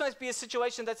 Right? This might be a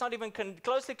situation that's not even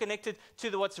closely connected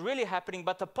to what's really happening,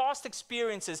 but the past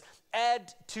experiences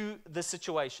add to the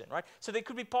situation, right? So there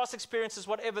could be past experiences,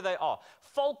 whatever they are.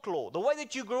 Folklore, the way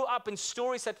that you grew up and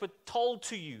stories that were told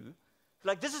to you,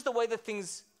 like this is the way that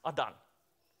things are done.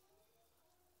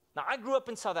 Now, I grew up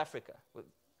in South Africa, with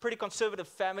pretty conservative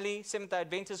family, Seventh-day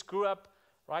Adventists, grew up,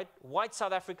 right? White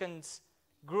South Africans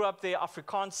grew up there,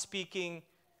 Afrikaans speaking,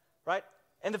 right?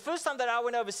 And the first time that I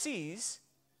went overseas,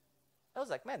 I was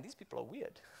like, man, these people are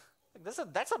weird. Like,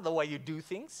 that's not the way you do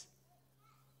things.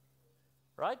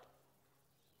 Right?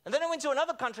 And then I went to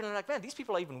another country and I'm like, man, these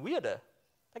people are even weirder.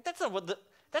 Like, that's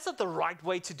not the right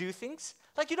way to do things.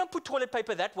 Like, you don't put toilet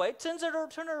paper that way. Turn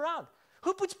it around.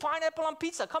 Who puts pineapple on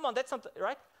pizza? Come on, that's not,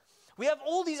 right? We have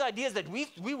all these ideas that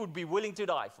we would be willing to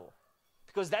die for.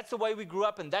 Because that's the way we grew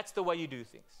up and that's the way you do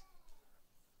things.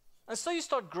 And so you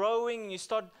start growing, and you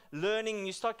start learning, and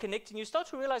you start connecting. You start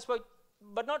to realize, well,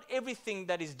 but not everything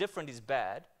that is different is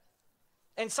bad.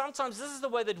 And sometimes this is the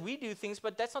way that we do things,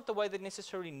 but that's not the way that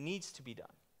necessarily needs to be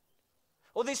done.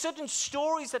 Or there's certain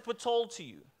stories that were told to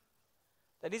you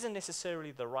that isn't necessarily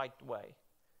the right way.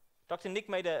 Dr. Nick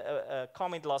made a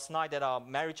comment last night at our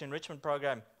marriage enrichment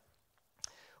program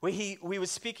where we were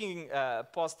speaking,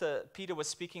 Pastor Peter was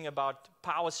speaking about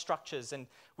power structures, and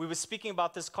we were speaking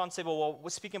about this concept, or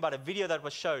we're speaking about a video that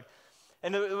was showed.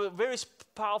 And a very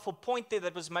powerful point there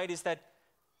that was made is that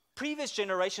previous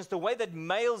generations, the way that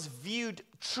males viewed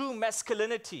true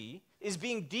masculinity is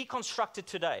being deconstructed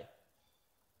today.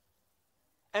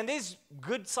 And there's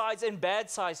good sides and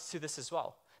bad sides to this as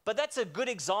well. But that's a good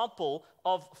example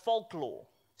of folklore.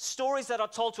 Stories that are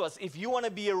told to us. If you want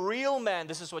to be a real man,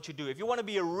 this is what you do. If you want to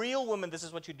be a real woman, this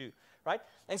is what you do. Right?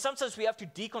 And sometimes we have to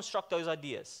deconstruct those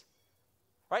ideas.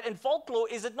 Right? And folklore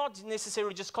is it not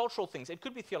necessarily just cultural things. It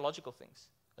could be theological things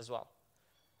as well.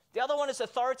 The other one is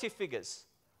authority figures.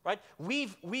 Right?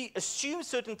 We assume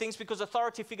certain things because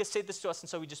authority figures said this to us, and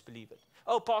so we just believe it.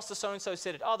 Oh, Pastor so-and-so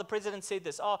said it. Oh, the president said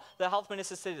this. Oh, the health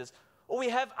minister said this. Or we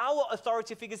have our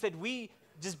authority figures that we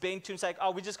just bend to and say, oh,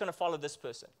 we're just going to follow this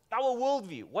person. Our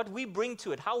worldview, what we bring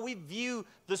to it, how we view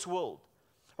this world.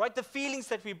 Right? The feelings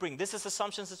that we bring. This is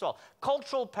assumptions as well.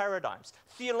 Cultural paradigms,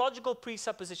 theological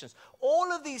presuppositions.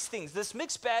 All of these things, this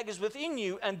mixed bag is within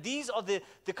you, and these are the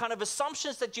kind of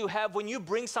assumptions that you have when you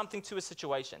bring something to a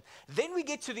situation. Then we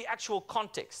get to the actual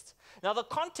context. Now, the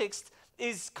context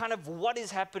is kind of what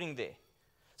is happening there.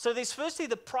 So there's firstly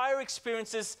the prior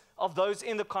experiences of those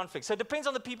in the conflict. So it depends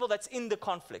on the people that's in the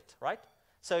conflict, right?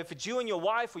 So if it's you and your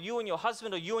wife, or you and your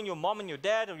husband, or you and your mom and your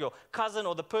dad, or your cousin,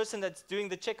 or the person that's doing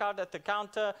the checkout at the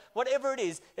counter, whatever it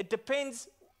is, it depends.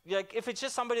 Like if it's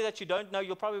just somebody that you don't know,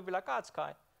 you'll probably be like, oh, it's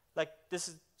Kai. Like this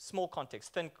is small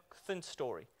context, thin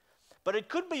story. But it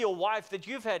could be your wife that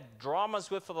you've had dramas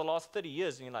with for the last 30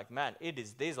 years, and you're like, man,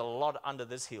 there's a lot under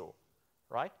this hill,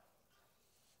 right?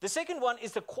 The second one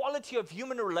is the quality of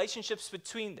human relationships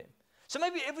between them. So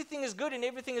maybe everything is good and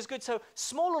everything is good, so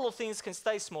small little things can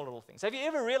stay small little things. Have you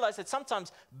ever realized that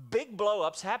sometimes big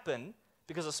blow-ups happen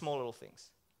because of small little things?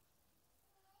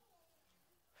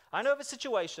 I know of a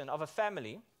situation of a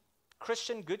family,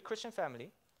 good Christian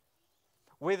family,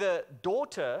 where the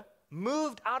daughter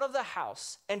moved out of the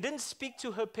house and didn't speak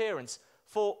to her parents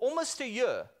for almost a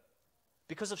year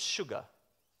because of sugar.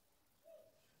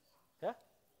 Yeah?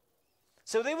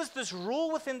 So there was this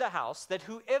rule within the house that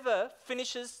whoever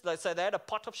finishes, let's say they had a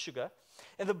pot of sugar,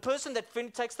 and the person that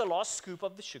takes the last scoop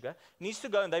of the sugar needs to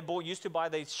go, and they used to buy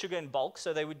their sugar in bulk,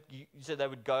 so they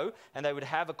would go and they would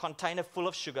have a container full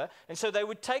of sugar, and so they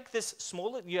would take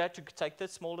you had to take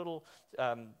this small little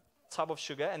tub of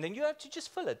sugar, and then you have to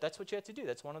just fill it. That's what you had to do.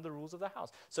 That's one of the rules of the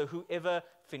house. So whoever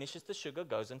finishes the sugar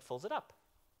goes and fills it up.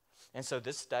 And so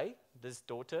this day, this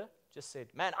daughter just said,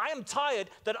 man, I am tired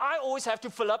that I always have to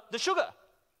fill up the sugar.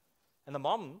 And the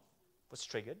mom was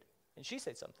triggered, and she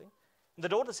said something. And the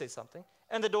daughter said something.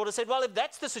 And the daughter said, well, if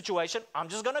that's the situation, I'm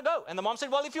just going to go. And the mom said,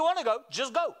 well, if you want to go,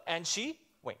 just go. And she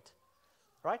went.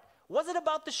 Right? Was it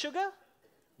about the sugar?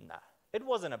 No, it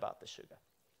wasn't about the sugar.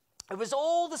 It was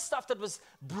all the stuff that was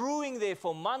brewing there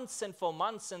for months and for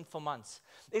months and for months.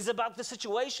 It's about the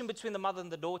situation between the mother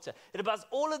and the daughter. It about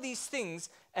all of these things,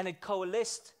 and it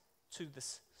coalesced to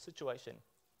this situation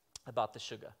about the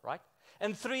sugar, right?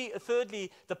 And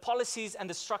thirdly, the policies and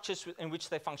the structures in which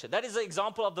they function. That is an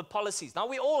example of the policies. Now,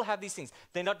 we all have these things.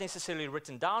 They're not necessarily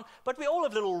written down, but we all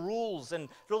have little rules and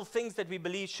little things that we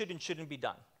believe should and shouldn't be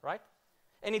done, right?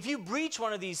 And if you breach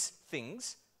one of these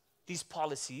things, these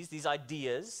policies, these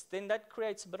ideas, then that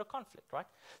creates a bit of conflict, right?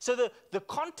 So the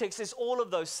context is all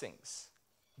of those things.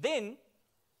 Then,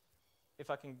 if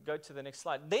I can go to the next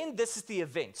slide, then this is the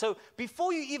event. So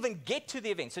before you even get to the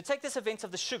event, so take this event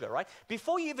of the sugar, right?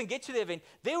 Before you even get to the event,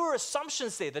 there were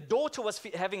assumptions there. The daughter was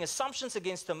having assumptions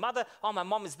against the mother. Oh, my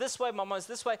mom is this way, my mom is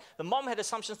this way. The mom had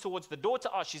assumptions towards the daughter.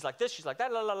 Oh, she's like this, she's like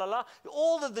that, la, la, la, la.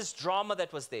 All of this drama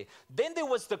that was there. Then there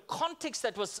was the context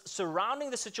that was surrounding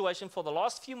the situation for the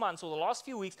last few months or the last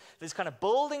few weeks. There's kind of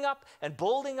building up and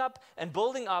building up and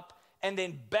building up, and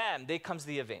then bam, there comes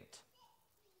the event.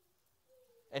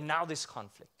 And now there's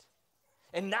conflict.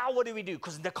 And now what do we do?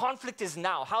 Because the conflict is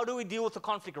now. How do we deal with the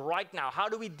conflict right now? How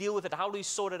do we deal with it? How do we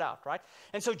sort it out, right?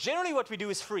 And so generally what we do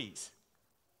is freeze.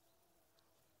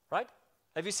 Right?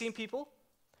 Have you seen people?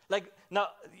 Like, now,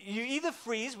 you either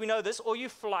freeze, we know this, or you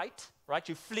flight, right?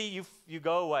 You flee, you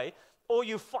go away, or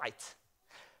you fight.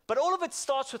 But all of it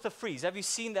starts with a freeze. Have you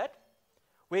seen that?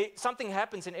 Where something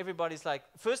happens and everybody's like,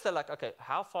 first they're like, okay,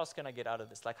 how fast can I get out of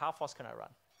this? Like, how fast can I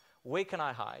run? Where can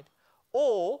I hide?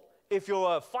 Or, if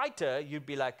you're a fighter, you'd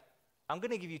be like, I'm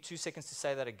going to give you 2 seconds to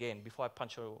say that again before I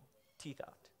punch your teeth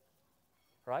out.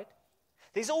 Right?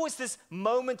 There's always this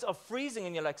moment of freezing,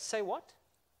 and you're like, say what?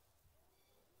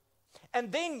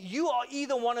 And then you are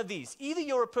either one of these. Either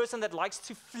you're a person that likes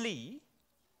to flee,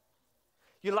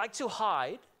 you like to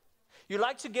hide, you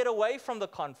like to get away from the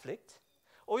conflict,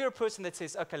 or you're a person that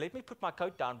says, okay, let me put my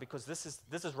coat down because this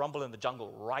is rumble in the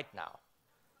jungle right now.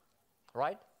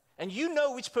 Right? And you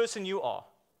know which person you are.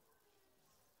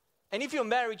 And if you're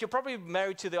married, you're probably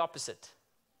married to the opposite.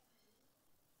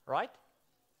 Right?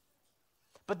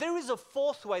 But there is a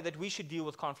fourth way that we should deal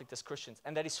with conflict as Christians,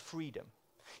 and that is freedom.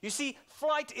 You see,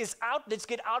 flight is out. Let's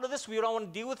get out of this. We don't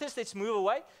want to deal with this. Let's move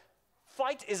away.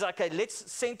 Fight is okay,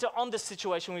 let's center on this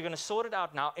situation. We're going to sort it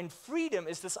out now. And freedom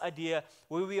is this idea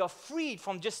where we are freed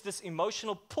from just this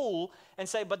emotional pull and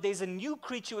say, but there's a new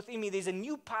creature within me. There's a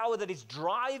new power that is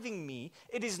driving me.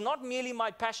 It is not merely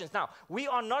my passions. Now, we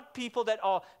are not people that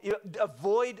are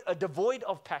devoid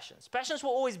of passions. Passions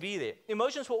will always be there.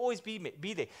 Emotions will always be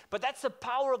there. But that's the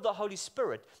power of the Holy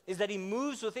Spirit, is that He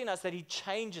moves within us, that He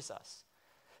changes us.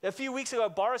 A few weeks ago,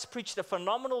 Boris preached a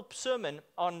phenomenal sermon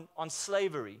on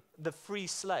slavery, the free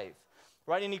slave,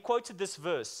 right? And he quoted this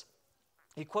verse.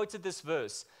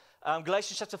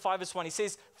 Galatians chapter 5, verse 1. He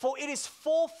says, for it is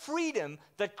for freedom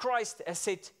that Christ has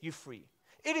set you free.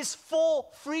 It is for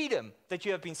freedom that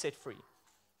you have been set free.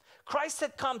 Christ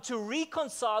had come to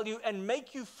reconcile you and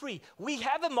make you free. We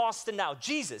have a master now,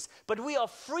 Jesus, but we are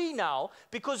free now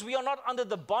because we are not under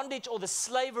the bondage or the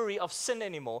slavery of sin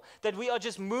anymore, that we are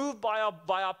just moved by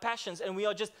our passions, and we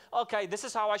are just, okay, this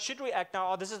is how I should react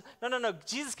now. No.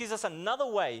 Jesus gives us another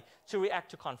way to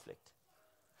react to conflict.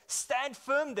 Stand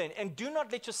firm then, and do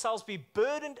not let yourselves be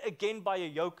burdened again by a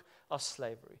yoke of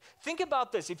slavery. Think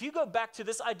about this. If you go back to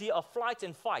this idea of flight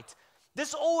and fight,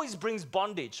 this always brings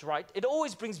bondage, right? It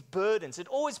always brings burdens. It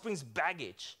always brings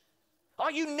baggage. Oh,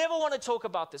 you never want to talk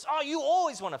about this. Oh, you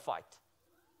always want to fight.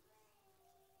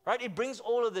 Right? It brings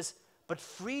all of this. But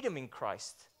freedom in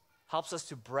Christ helps us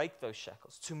to break those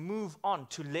shackles, to move on,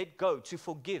 to let go, to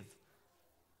forgive.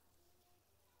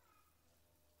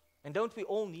 And don't we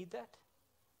all need that?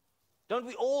 Don't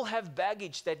we all have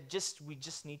baggage that we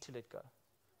just need to let go?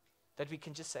 That we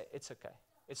can just say, it's okay.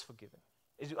 It's forgiven.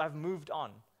 I've moved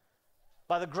on.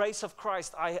 By the grace of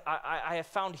Christ, I have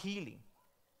found healing.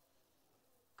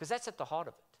 Because that's at the heart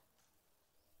of it.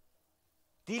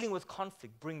 Dealing with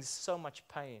conflict brings so much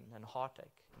pain and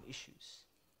heartache and issues.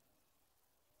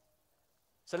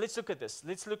 So let's look at this.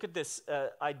 Let's look at this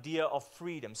idea of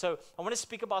freedom. So I want to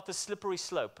speak about the slippery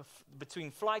slope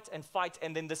between flight and fight,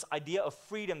 and then this idea of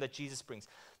freedom that Jesus brings.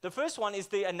 The first one is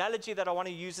the analogy that I want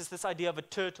to use is this idea of a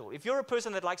turtle. If you're a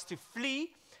person that likes to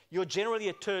flee, you're generally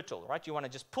a turtle, right? You want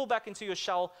to just pull back into your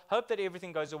shell, hope that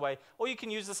everything goes away. Or you can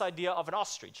use this idea of an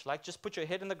ostrich, like just put your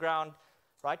head in the ground,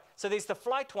 right? So there's the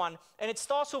flight one, and it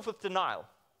starts off with denial.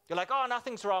 You're like, oh,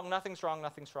 nothing's wrong, nothing's wrong,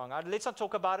 nothing's wrong. Let's not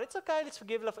talk about it. It's okay, let's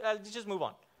forgive, let's just move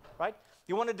on, right?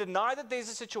 You want to deny that there's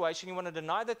a situation. You want to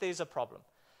deny that there's a problem.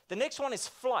 The next one is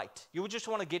flight. You just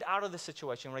want to get out of the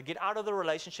situation. You want to get out of the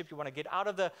relationship. You want to get out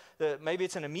of maybe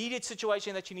it's an immediate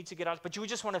situation that you need to get out, but you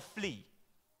just want to flee.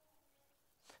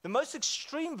 The most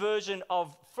extreme version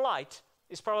of flight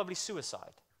is probably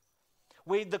suicide,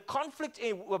 where the conflict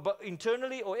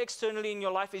internally or externally in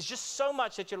your life is just so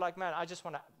much that you're like, man, I just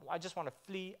want to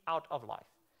flee out of life.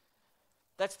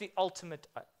 That's the ultimate,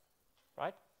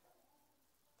 right?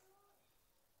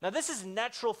 Now, this is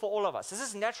natural for all of us. This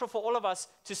is natural for all of us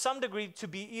to some degree to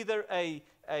be either a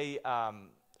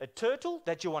turtle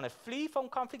that you want to flee from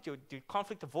conflict, you do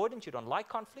conflict avoidance, you don't like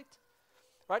conflict,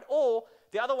 right? Or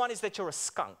the other one is that you're a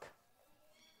skunk,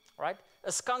 right?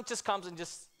 A skunk just comes and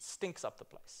just stinks up the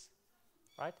place,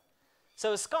 right?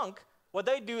 So a skunk, what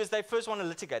they do is they first want to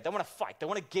litigate. They want to fight. They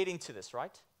want to get into this,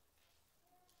 right?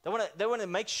 They want to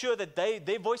make sure that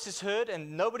their voice is heard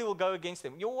and nobody will go against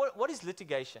them. What is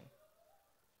litigation?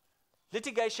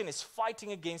 Litigation is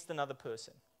fighting against another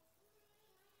person,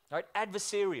 right?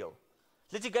 Adversarial.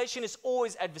 Litigation is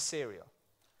always adversarial.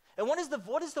 And what is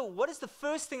the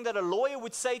first thing that a lawyer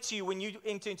would say to you when you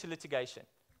enter into litigation?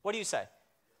 What do you say?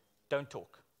 Don't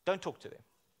talk. Don't talk to them.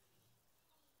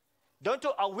 Don't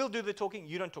talk. I will do the talking.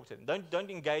 You don't talk to them.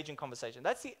 Don't engage in conversation.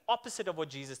 That's the opposite of what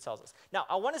Jesus tells us. Now,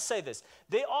 I want to say this.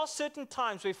 There are certain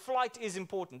times where flight is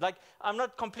important. Like, I'm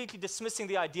not completely dismissing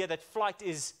the idea that flight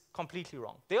is completely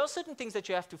wrong. There are certain things that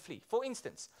you have to flee. For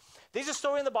instance, there's a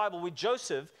story in the Bible where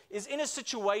Joseph is in a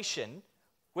situation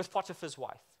with Potiphar's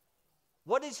wife.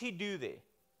 What does he do there?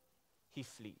 He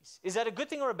flees. Is that a good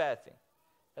thing or a bad thing?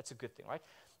 That's a good thing, right?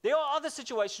 There are other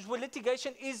situations where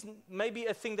litigation is maybe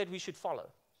a thing that we should follow,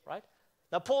 right?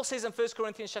 Now, Paul says in 1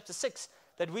 Corinthians chapter 6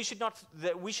 that we should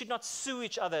not sue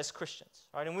each other as Christians,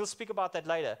 right? And we'll speak about that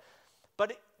later.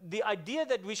 But the idea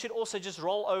that we should also just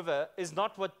roll over is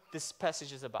not what this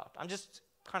passage is about. I'm just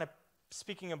kind of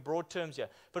speaking in broad terms here.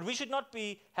 But we should not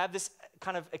have this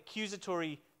kind of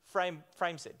accusatory frame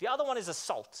set. The other one is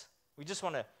assault. We just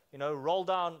want to,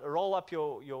 roll up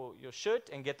your shirt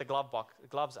and get the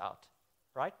gloves out,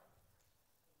 right?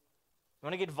 You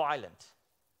want to get violent.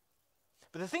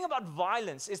 But the thing about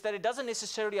violence is that it doesn't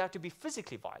necessarily have to be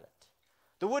physically violent.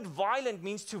 The word violent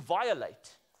means to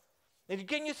violate. And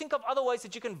can you think of other ways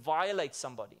that you can violate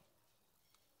somebody?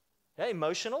 Yeah,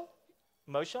 emotional.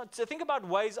 So think about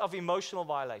ways of emotional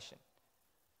violation.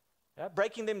 Yeah,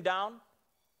 breaking them down,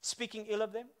 speaking ill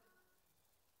of them.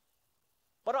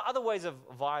 What are other ways of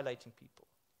violating people?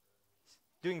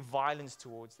 Doing violence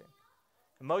towards them.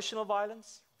 Emotional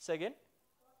violence, say again.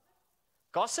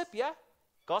 Gossip, yeah.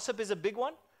 Gossip is a big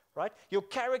one, right? Your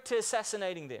character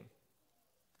assassinating them.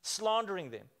 Slandering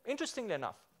them. Interestingly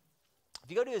enough, if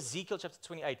you go to Ezekiel chapter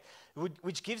 28,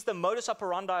 which gives the modus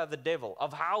operandi of the devil,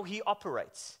 of how he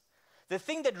operates, the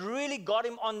thing that really got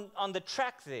him on the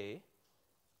track there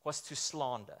was to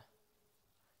slander,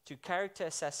 to character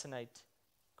assassinate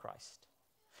Christ.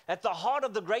 At the heart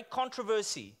of the great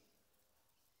controversy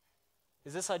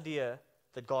is this idea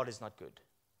that God is not good.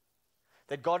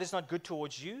 That God is not good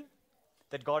towards you,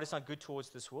 that God is not good towards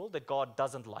this world, that God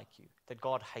doesn't like you, that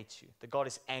God hates you, that God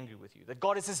is angry with you, that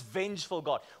God is this vengeful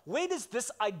God. Where does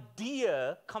this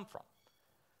idea come from?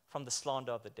 From the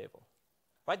slander of the devil.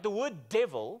 Right? The word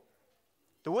devil,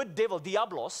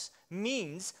 diablos,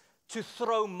 means to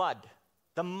throw mud,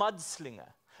 the mudslinger.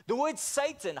 The word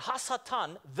Satan,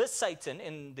 hasatan, the Satan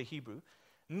in the Hebrew,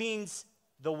 means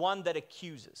the one that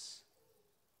accuses.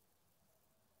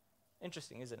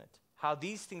 Interesting, isn't it? How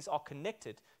these things are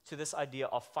connected to this idea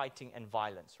of fighting and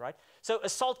violence, right? So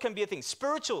assault can be a thing.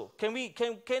 Spiritual, can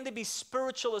there be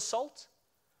spiritual assault?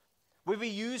 Where we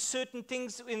use certain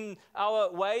things in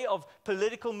our way of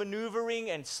political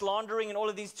maneuvering and slandering and all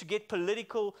of these to get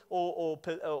political or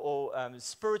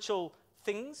spiritual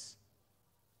things?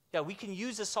 Yeah, we can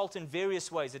use assault in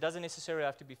various ways. It doesn't necessarily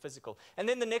have to be physical. And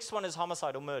then the next one is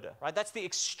homicide or murder, right? That's the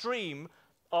extreme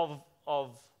of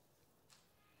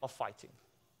fighting.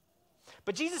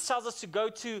 But Jesus tells us to go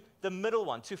to the middle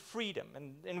one, to freedom.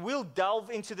 And we'll delve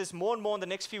into this more and more in the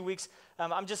next few weeks.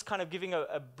 I'm just kind of giving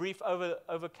a brief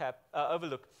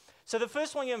overlook. So the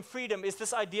first one here in freedom is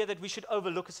this idea that we should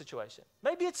overlook a situation.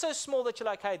 Maybe it's so small that you're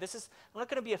like, hey, I'm not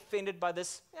going to be offended by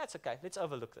this. Yeah, it's okay. Let's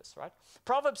overlook this, right?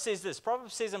 Proverbs says this.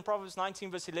 Proverbs says in Proverbs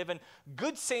 19, verse 11,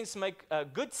 good sense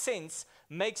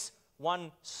makes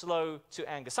one slow to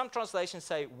anger. Some translations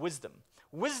say wisdom.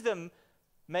 Wisdom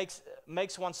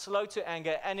makes one slow to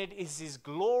anger, and it is his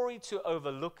glory to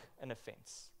overlook an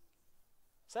offense.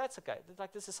 So that's okay.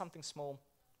 Like, this is something small.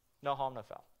 no harm, no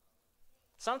foul.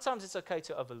 Sometimes it's okay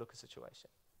to overlook a situation,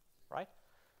 right?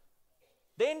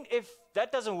 Then if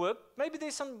that doesn't work, maybe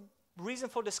there's some reason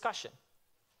for discussion.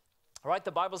 Right?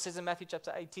 The Bible says in Matthew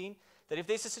chapter 18 that if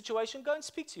there's a situation, go and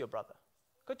speak to your brother.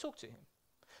 Go talk to him.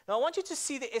 Now, I want you to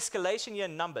see the escalation here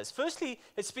in Numbers. Firstly,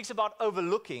 it speaks about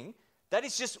overlooking. That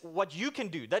is just what you can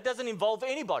do. That doesn't involve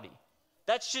anybody.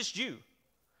 That's just you,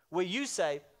 where you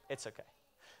say, it's okay.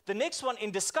 The next one,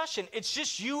 in discussion, it's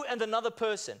just you and another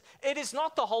person. It is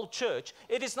not the whole church.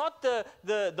 It is not the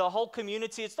whole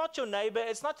community. It's not your neighbor.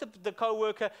 It's not the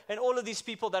co-worker and all of these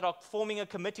people that are forming a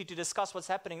committee to discuss what's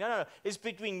happening. No. It's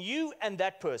between you and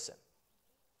that person.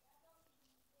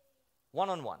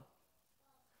 One-on-one.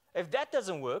 If that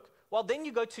doesn't work, well, then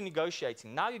you go to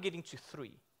negotiating. Now you're getting to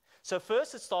 3. So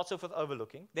first it starts off with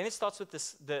overlooking. Then it starts with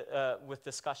with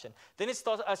discussion. Then it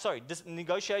starts,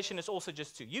 negotiation is also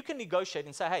just 2. You can negotiate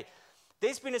and say, hey,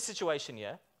 there's been a situation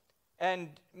here, and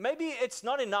maybe it's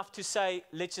not enough to say,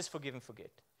 let's just forgive and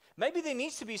forget. Maybe there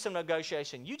needs to be some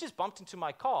negotiation. You just bumped into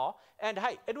my car, and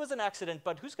hey, it was an accident,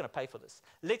 but who's going to pay for this?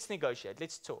 Let's negotiate.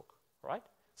 Let's talk, right?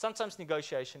 Sometimes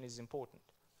negotiation is important.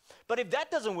 But if that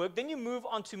doesn't work, then you move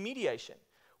on to mediation,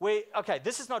 where, okay,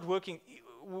 this is not working.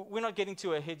 We're not getting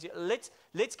to a head.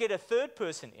 Let's get a third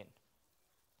person in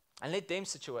and let them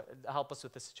help us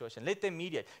with the situation. Let them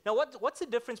mediate. Now, what's the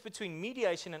difference between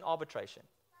mediation and arbitration?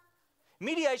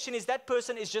 Mediation is that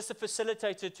person is just a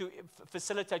facilitator to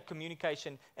facilitate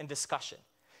communication and discussion.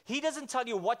 He doesn't tell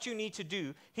you what you need to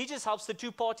do. He just helps the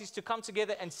 2 parties to come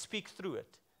together and speak through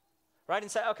it. Right?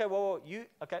 And say, okay, what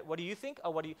do you think?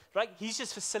 Or right? He's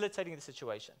just facilitating the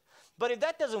situation. But if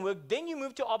that doesn't work, then you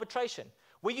move to arbitration,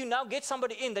 where you now get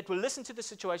somebody in that will listen to the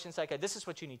situation and say, okay, this is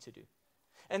what you need to do.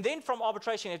 And then from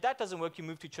arbitration, if that doesn't work, you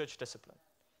move to church discipline.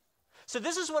 So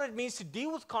this is what it means to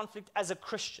deal with conflict as a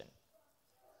Christian.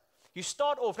 You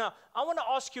start off. Now, I want to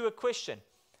ask you a question.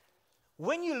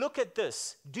 When you look at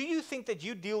this, do you think that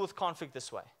you deal with conflict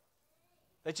this way?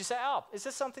 That you say, oh, is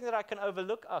this something that I can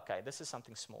overlook? Okay, this is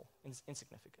something small,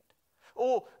 insignificant.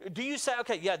 Or do you say,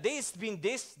 okay, yeah, there's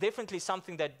definitely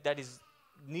something that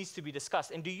needs to be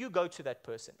discussed. And do you go to that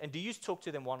person? And do you talk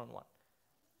to them one-on-one?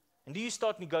 And do you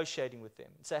start negotiating with them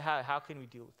and say, how can we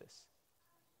deal with this?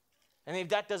 And if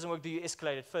that doesn't work, do you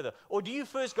escalate it further? Or do you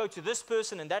first go to this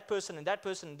person and that person and that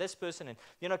person and this person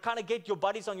and, kind of get your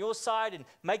buddies on your side and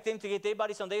make them to get their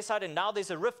buddies on their side, and now there's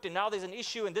a rift and now there's an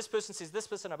issue and this person says this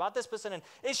person about this person, and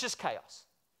it's just chaos.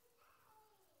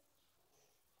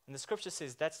 And the scripture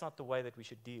says that's not the way that we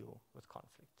should deal with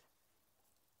conflict.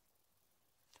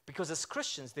 Because as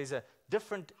Christians, there's a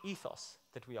different ethos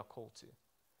that we are called to.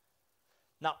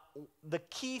 Now, the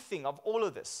key thing of all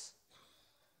of this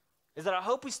is that I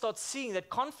hope we start seeing that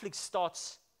conflict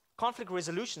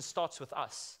resolution starts with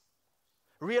us.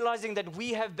 Realizing that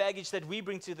we have baggage that we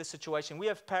bring to the situation. We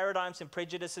have paradigms and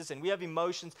prejudices, and we have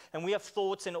emotions, and we have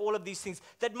thoughts, and all of these things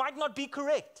that might not be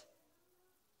correct.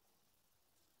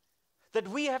 That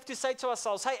we have to say to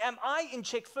ourselves, hey, am I in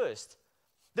check first?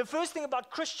 The first thing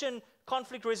about Christian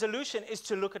conflict resolution is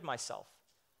to look at myself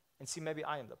and see maybe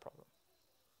I am the problem.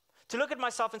 To look at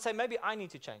myself and say, maybe I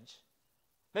need to change.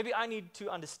 Maybe I need to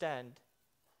understand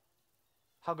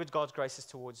how good God's grace is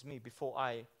towards me before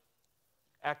I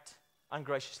act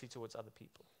ungraciously towards other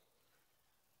people.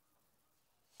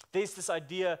 There's this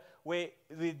idea where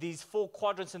these 4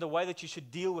 quadrants in the way that you should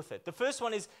deal with it. The first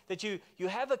one is that you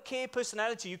have a care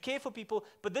personality. You care for people,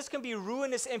 but this can be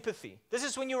ruinous empathy. This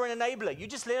is when you're an enabler. You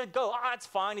just let it go. It's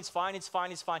fine, it's fine, it's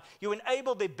fine, it's fine. You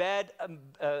enable their bad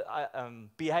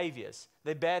behaviors,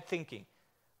 their bad thinking.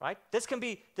 Right? This can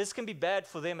be bad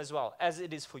for them as well as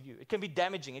it is for you. It can be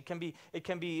damaging. It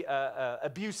can be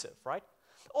abusive, right?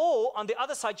 Or on the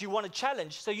other side, you want to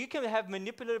challenge, so you can have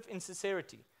manipulative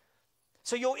insincerity.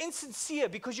 So you're insincere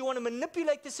because you want to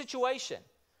manipulate the situation.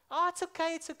 It's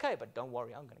okay, but don't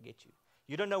worry, I'm going to get you.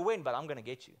 You don't know when, but I'm going to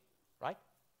get you, right?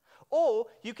 Or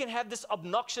you can have this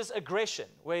obnoxious aggression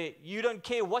where you don't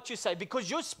care what you say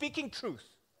because you're speaking truth,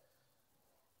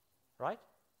 right?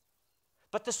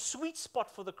 But the sweet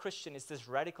spot for the Christian is this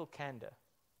radical candor,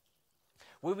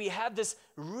 where we have this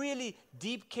really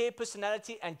deep care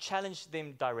personality and challenge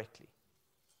them directly.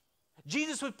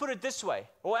 Jesus would put it this way,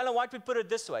 or Ellen White would put it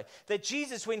this way, that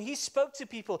Jesus, when he spoke to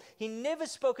people, he never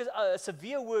spoke a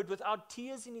severe word without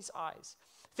tears in his eyes,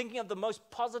 thinking of the most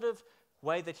positive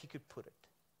way that he could put it.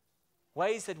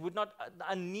 Ways that would not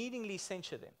unneedingly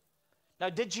censure them. Now,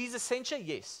 did Jesus censure?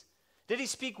 Yes. Did he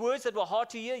speak words that were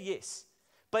hard to hear? Yes.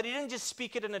 But he didn't just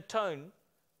speak it in a tone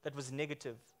that was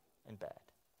negative and bad.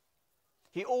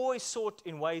 He always sought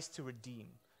in ways to redeem,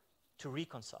 to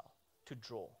reconcile, to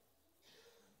draw.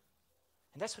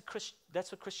 And that's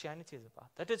what Christianity is about.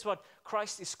 That is what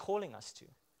Christ is calling us to.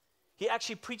 He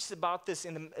actually preaches about this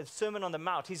in the Sermon on the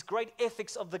Mount. His great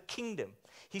ethics of the kingdom.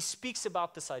 He speaks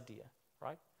about this idea,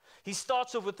 right? He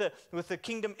starts off with the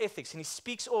kingdom ethics, and he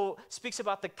speaks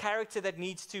about the character that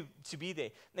needs to be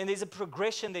there. And there's a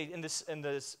progression there in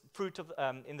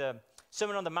the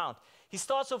Sermon on the Mount. He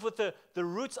starts off with the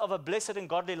roots of a blessed and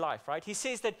godly life, right? He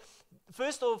says that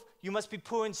first off, you must be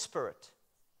poor in spirit.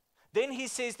 Then he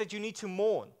says that you need to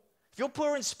mourn. If you're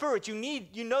poor in spirit,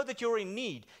 you know that you're in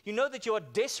need. You know that you are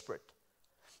desperate.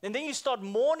 And then you start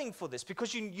mourning for this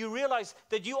because you realize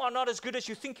that you are not as good as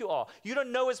you think you are. You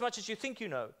don't know as much as you think you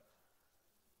know.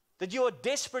 That you are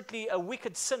desperately a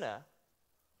wicked sinner,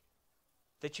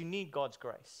 that you need God's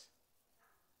grace.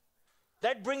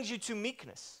 That brings you to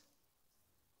meekness.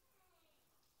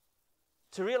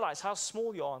 To realize how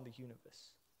small you are in the universe.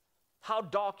 How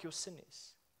dark your sin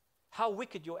is. How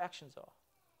wicked your actions are.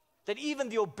 That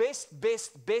even your best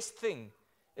thing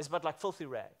is but like filthy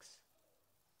rags.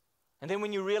 And then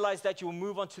when you realize that, you will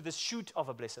move on to the shoot of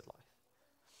a blessed life.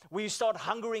 Where you start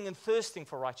hungering and thirsting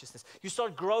for righteousness. You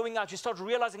start growing out. You start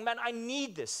realizing, man, I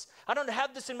need this. I don't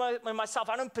have this in myself.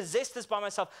 I don't possess this by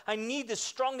myself. I need this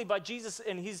strongly by Jesus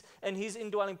and his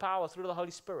indwelling power through the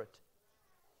Holy Spirit.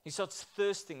 He starts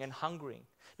thirsting and hungering.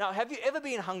 Now, have you ever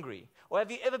been hungry? Or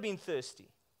have you ever been thirsty?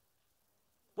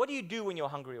 What do you do when you're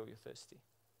hungry or you're thirsty?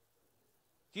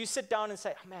 Do you sit down and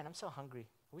say, oh man, I'm so hungry.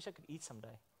 I wish I could eat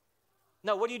someday.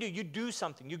 No, what do? You do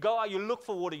something. You go out, you look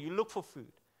for water, you look for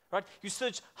food. Right? You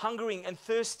search hungering and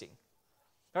thirsting.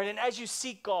 Right? And as you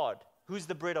seek God, who's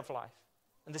the bread of life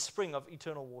and the spring of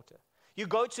eternal water, you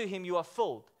go to him, you are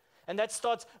filled. And that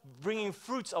starts bringing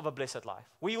fruits of a blessed life,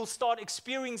 where you'll start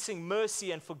experiencing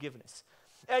mercy and forgiveness.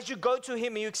 As you go to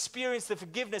him and you experience the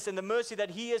forgiveness and the mercy that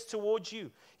he has towards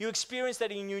you, you experience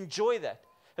that and you enjoy that.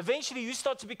 Eventually you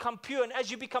start to become pure, and as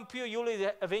you become pure, you'll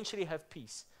eventually have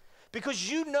peace.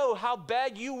 Because you know how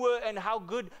bad you were and how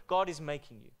good God is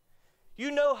making you.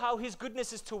 You know how his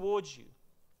goodness is towards you.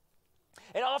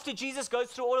 And after Jesus goes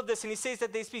through all of this and he says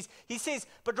that there's peace, he says,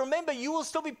 but remember, you will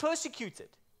still be persecuted,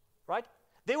 right?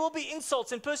 There will be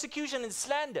insults and persecution and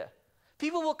slander.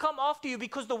 People will come after you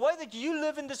because the way that you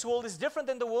live in this world is different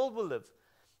than the world will live.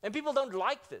 And people don't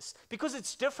like this because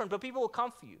it's different, but people will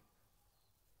come for you.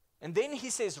 And then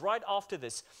he says right after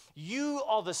this, you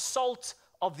are the salt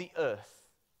of the earth.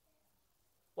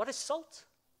 What is salt?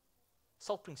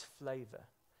 Salt brings flavor,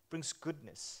 brings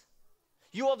goodness.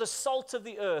 You are the salt of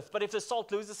the earth, but if the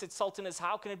salt loses its saltiness,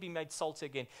 how can it be made salty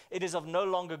again? It is of no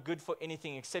longer good for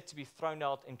anything except to be thrown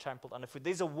out and trampled underfoot.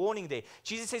 There's a warning there.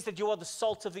 Jesus says that you are the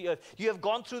salt of the earth. You have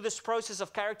gone through this process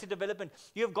of character development.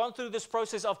 You have gone through this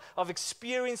process of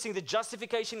experiencing the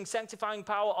justification and sanctifying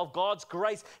power of God's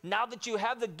grace. Now that you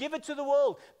have give it to the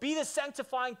world. Be the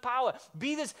sanctifying power.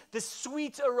 Be this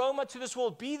sweet aroma to this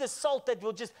world. Be the salt that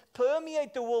will just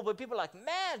permeate the world. But people are like,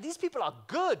 man, these people are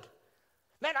good.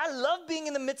 Man, I love being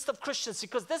in the midst of Christians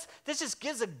because this just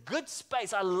gives a good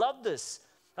space. I love this.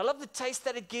 I love the taste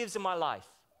that it gives in my life.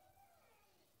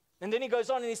 And then he goes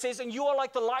on and he says, and you are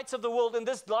like the lights of the world, and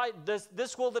this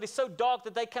world that is so dark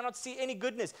that they cannot see any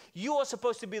goodness. You are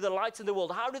supposed to be the lights in the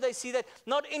world. How do they see that?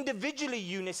 Not individually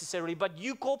you necessarily, but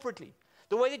you corporately.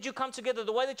 The way that you come together,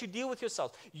 the way that you deal with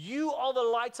yourself. You are the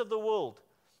lights of the world.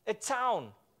 A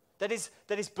town that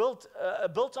is built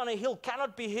on a hill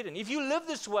cannot be hidden. If you live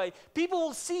this way, people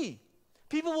will see.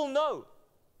 People will know.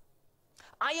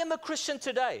 I am a Christian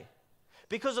today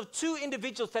because of two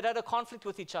individuals that had a conflict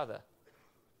with each other.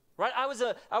 Right? I was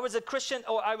a Christian,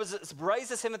 or I was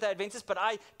raised as Seventh-day Adventist, but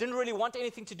I didn't really want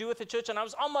anything to do with the church, and I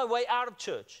was on my way out of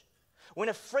church when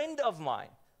a friend of mine,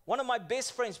 one of my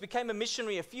best friends, became a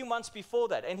missionary a few months before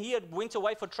that, and he had went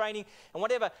away for training and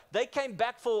whatever. They came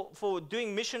back for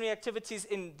doing missionary activities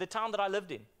in the town that I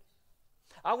lived in.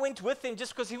 I went with him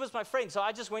just because he was my friend, so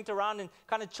I just went around and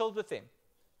kind of chilled with him.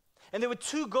 And there were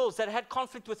two girls that had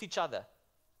conflict with each other.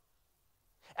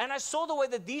 And I saw the way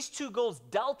that these two girls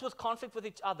dealt with conflict with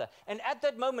each other. And at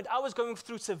that moment, I was going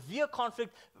through severe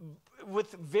conflict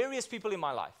with various people in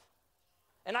my life.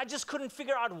 And I just couldn't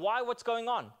figure out what's going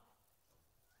on.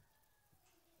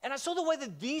 And I saw the way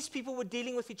that these people were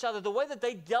dealing with each other, the way that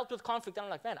they dealt with conflict. And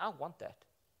I'm like, man, I want that.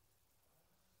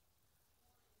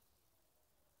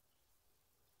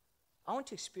 I want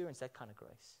to experience that kind of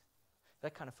grace,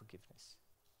 that kind of forgiveness.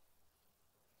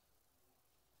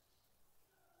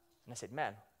 And I said,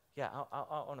 man, yeah,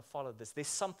 I want to follow this. There's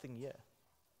something here.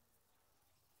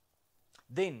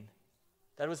 Then,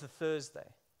 that was the Thursday.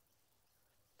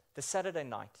 The Saturday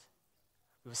night,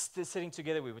 we were still sitting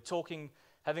together, we were talking,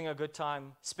 having a good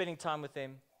time, spending time with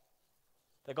them.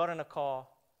 They got in a car,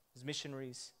 as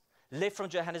missionaries. Left from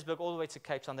Johannesburg all the way to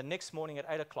Cape Town. The next morning at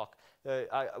 8 o'clock,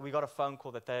 we got a phone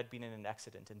call that they had been in an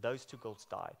accident, and those 2 girls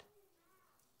died.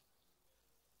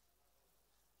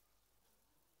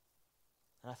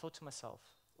 And I thought to myself,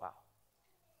 wow.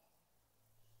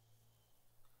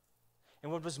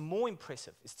 And what was more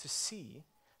impressive is to see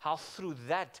how through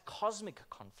that cosmic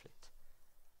conflict,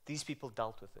 these people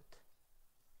dealt with it.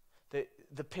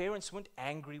 The parents weren't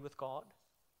angry with God.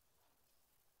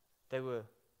 They were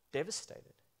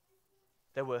devastated.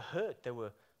 They were hurt. They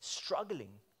were struggling.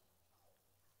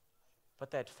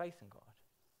 But they had faith in God.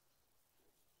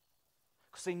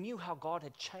 Because they knew how God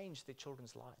had changed their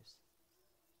children's lives.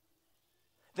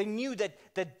 They knew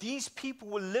that these people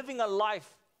were living a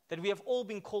life that we have all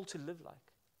been called to live like.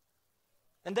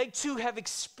 And they too have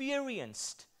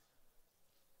experienced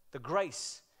the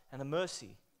grace and the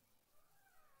mercy,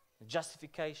 the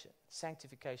justification,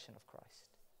 sanctification of Christ.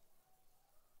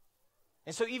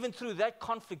 And so even through that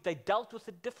conflict, they dealt with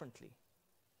it differently.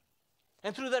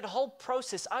 And through that whole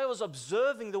process, I was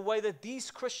observing the way that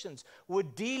these Christians were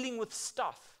dealing with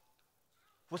stuff,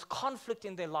 with conflict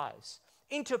in their lives,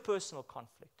 interpersonal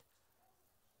conflict,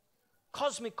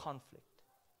 cosmic conflict.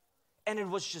 And it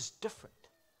was just different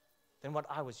than what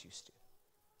I was used to.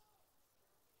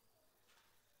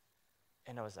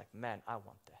 And I was like, man, I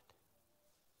want that.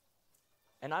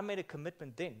 And I made a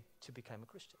commitment then to become a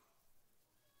Christian.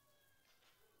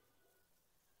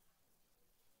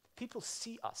 People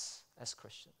see us as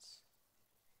Christians.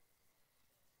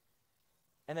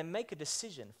 And they make a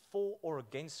decision for or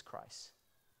against Christ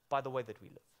by the way that we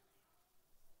live.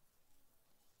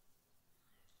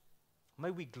 May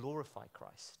we glorify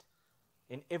Christ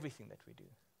in everything that we do.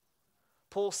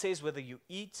 Paul says whether you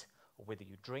eat or whether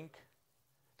you drink,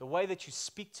 the way that you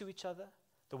speak to each other,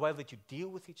 the way that you deal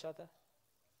with each other,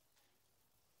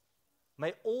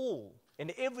 may all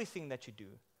and everything that you do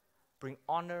bring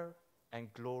honor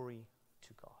and glory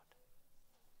to God.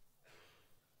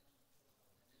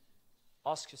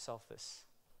 Ask yourself this.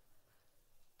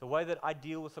 The way that I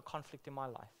deal with the conflict in my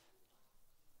life,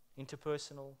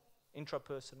 interpersonal,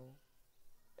 intrapersonal,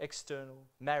 external,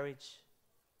 marriage,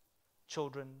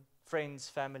 children, friends,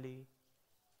 family,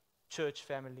 church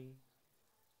family,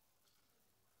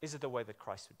 is it the way that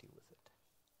Christ would deal with it?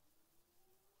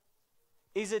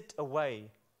 Is it a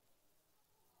way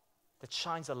that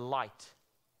shines a light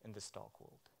in this dark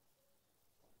world?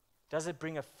 Does it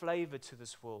bring a flavor to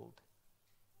this world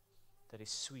that is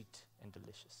sweet and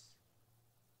delicious?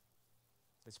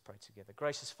 Let's pray together.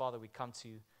 Gracious Father, we come to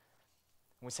you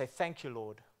and we say thank you,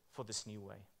 Lord, for this new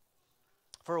way.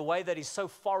 For a way that is so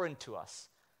foreign to us,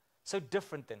 so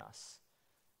different than us,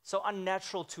 so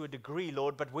unnatural to a degree,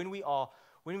 Lord, but when we are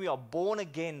born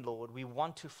again, Lord, we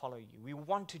want to follow you. We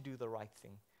want to do the right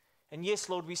thing. And yes,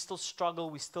 Lord, we still struggle,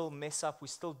 we still mess up, we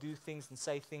still do things and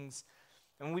say things.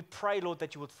 And we pray, Lord,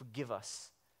 that you would forgive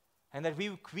us and that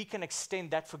we can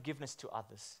extend that forgiveness to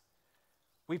others.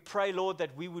 We pray, Lord,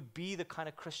 that we would be the kind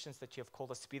of Christians that you have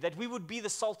called us to be, that we would be the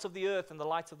salt of the earth and the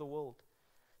light of the world.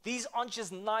 These aren't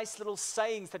just nice little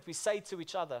sayings that we say to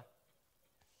each other,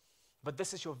 but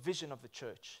this is your vision of the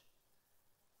church.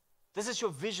 This is your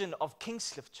vision of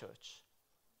Kingscliff Church,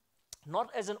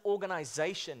 not as an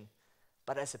organization,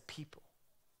 but as a people.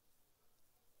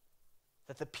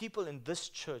 That the people in this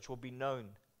church will be known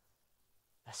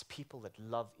as people that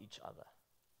love each other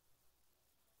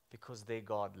because their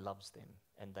God loves them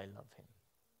and they love him.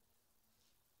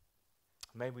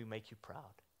 May we make you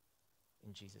proud.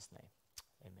 In Jesus' name,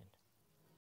 amen.